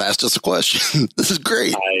Chernoff asked us a question. This is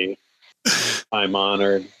great. I'm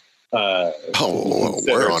honored. We're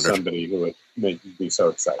honored. Somebody who would make me so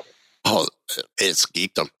excited. Oh, it's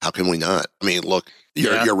geekdom. How can we not? I mean, look,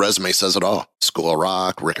 your resume says it all. School of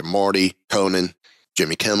Rock, Rick and Morty, Conan,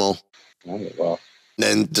 Jimmy Kimmel. Oh, well.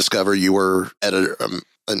 Then discover you were an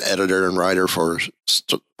editor and writer for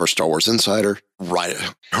Star Wars Insider. Right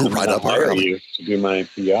up our alley. You to do my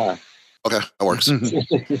PR. Okay, that works.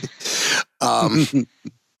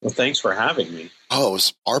 Well, thanks for having me. Oh, it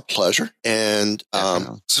was our pleasure. And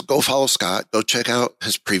so go follow Scott. Go check out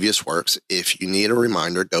his previous works. If you need a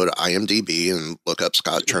reminder, go to IMDb and look up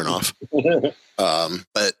Scott Chernoff.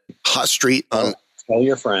 But Hot Street on... Tell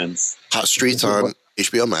your friends. Hot Street's on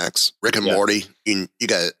HBO Max. Rick and Morty. You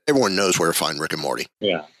got... Everyone knows where to find Rick and Morty.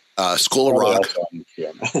 Yeah. School of Rock.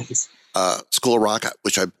 School of Rock,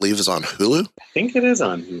 which I believe is on Hulu. I think it is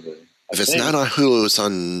on Hulu. If it's not on Hulu, it's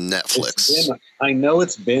on Netflix. I know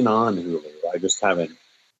it's been on Hulu. I just haven't. I'm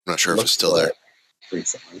not sure if it's still there.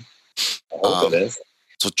 Recently. I hope it is.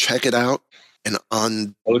 So check it out. And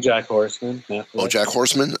on BoJack Horseman. Netflix. BoJack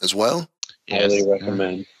Horseman as well. Highly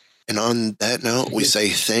recommend. And on that note, we say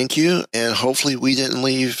thank you. And hopefully we didn't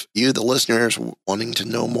leave you, the listeners, wanting to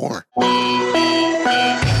know more.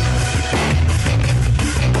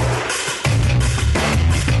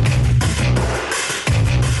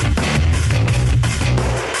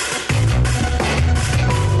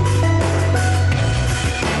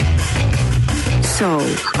 So,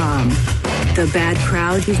 the bad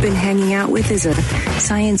crowd you've been hanging out with is a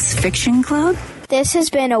science fiction club? This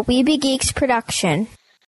has been a Weeby Geeks production.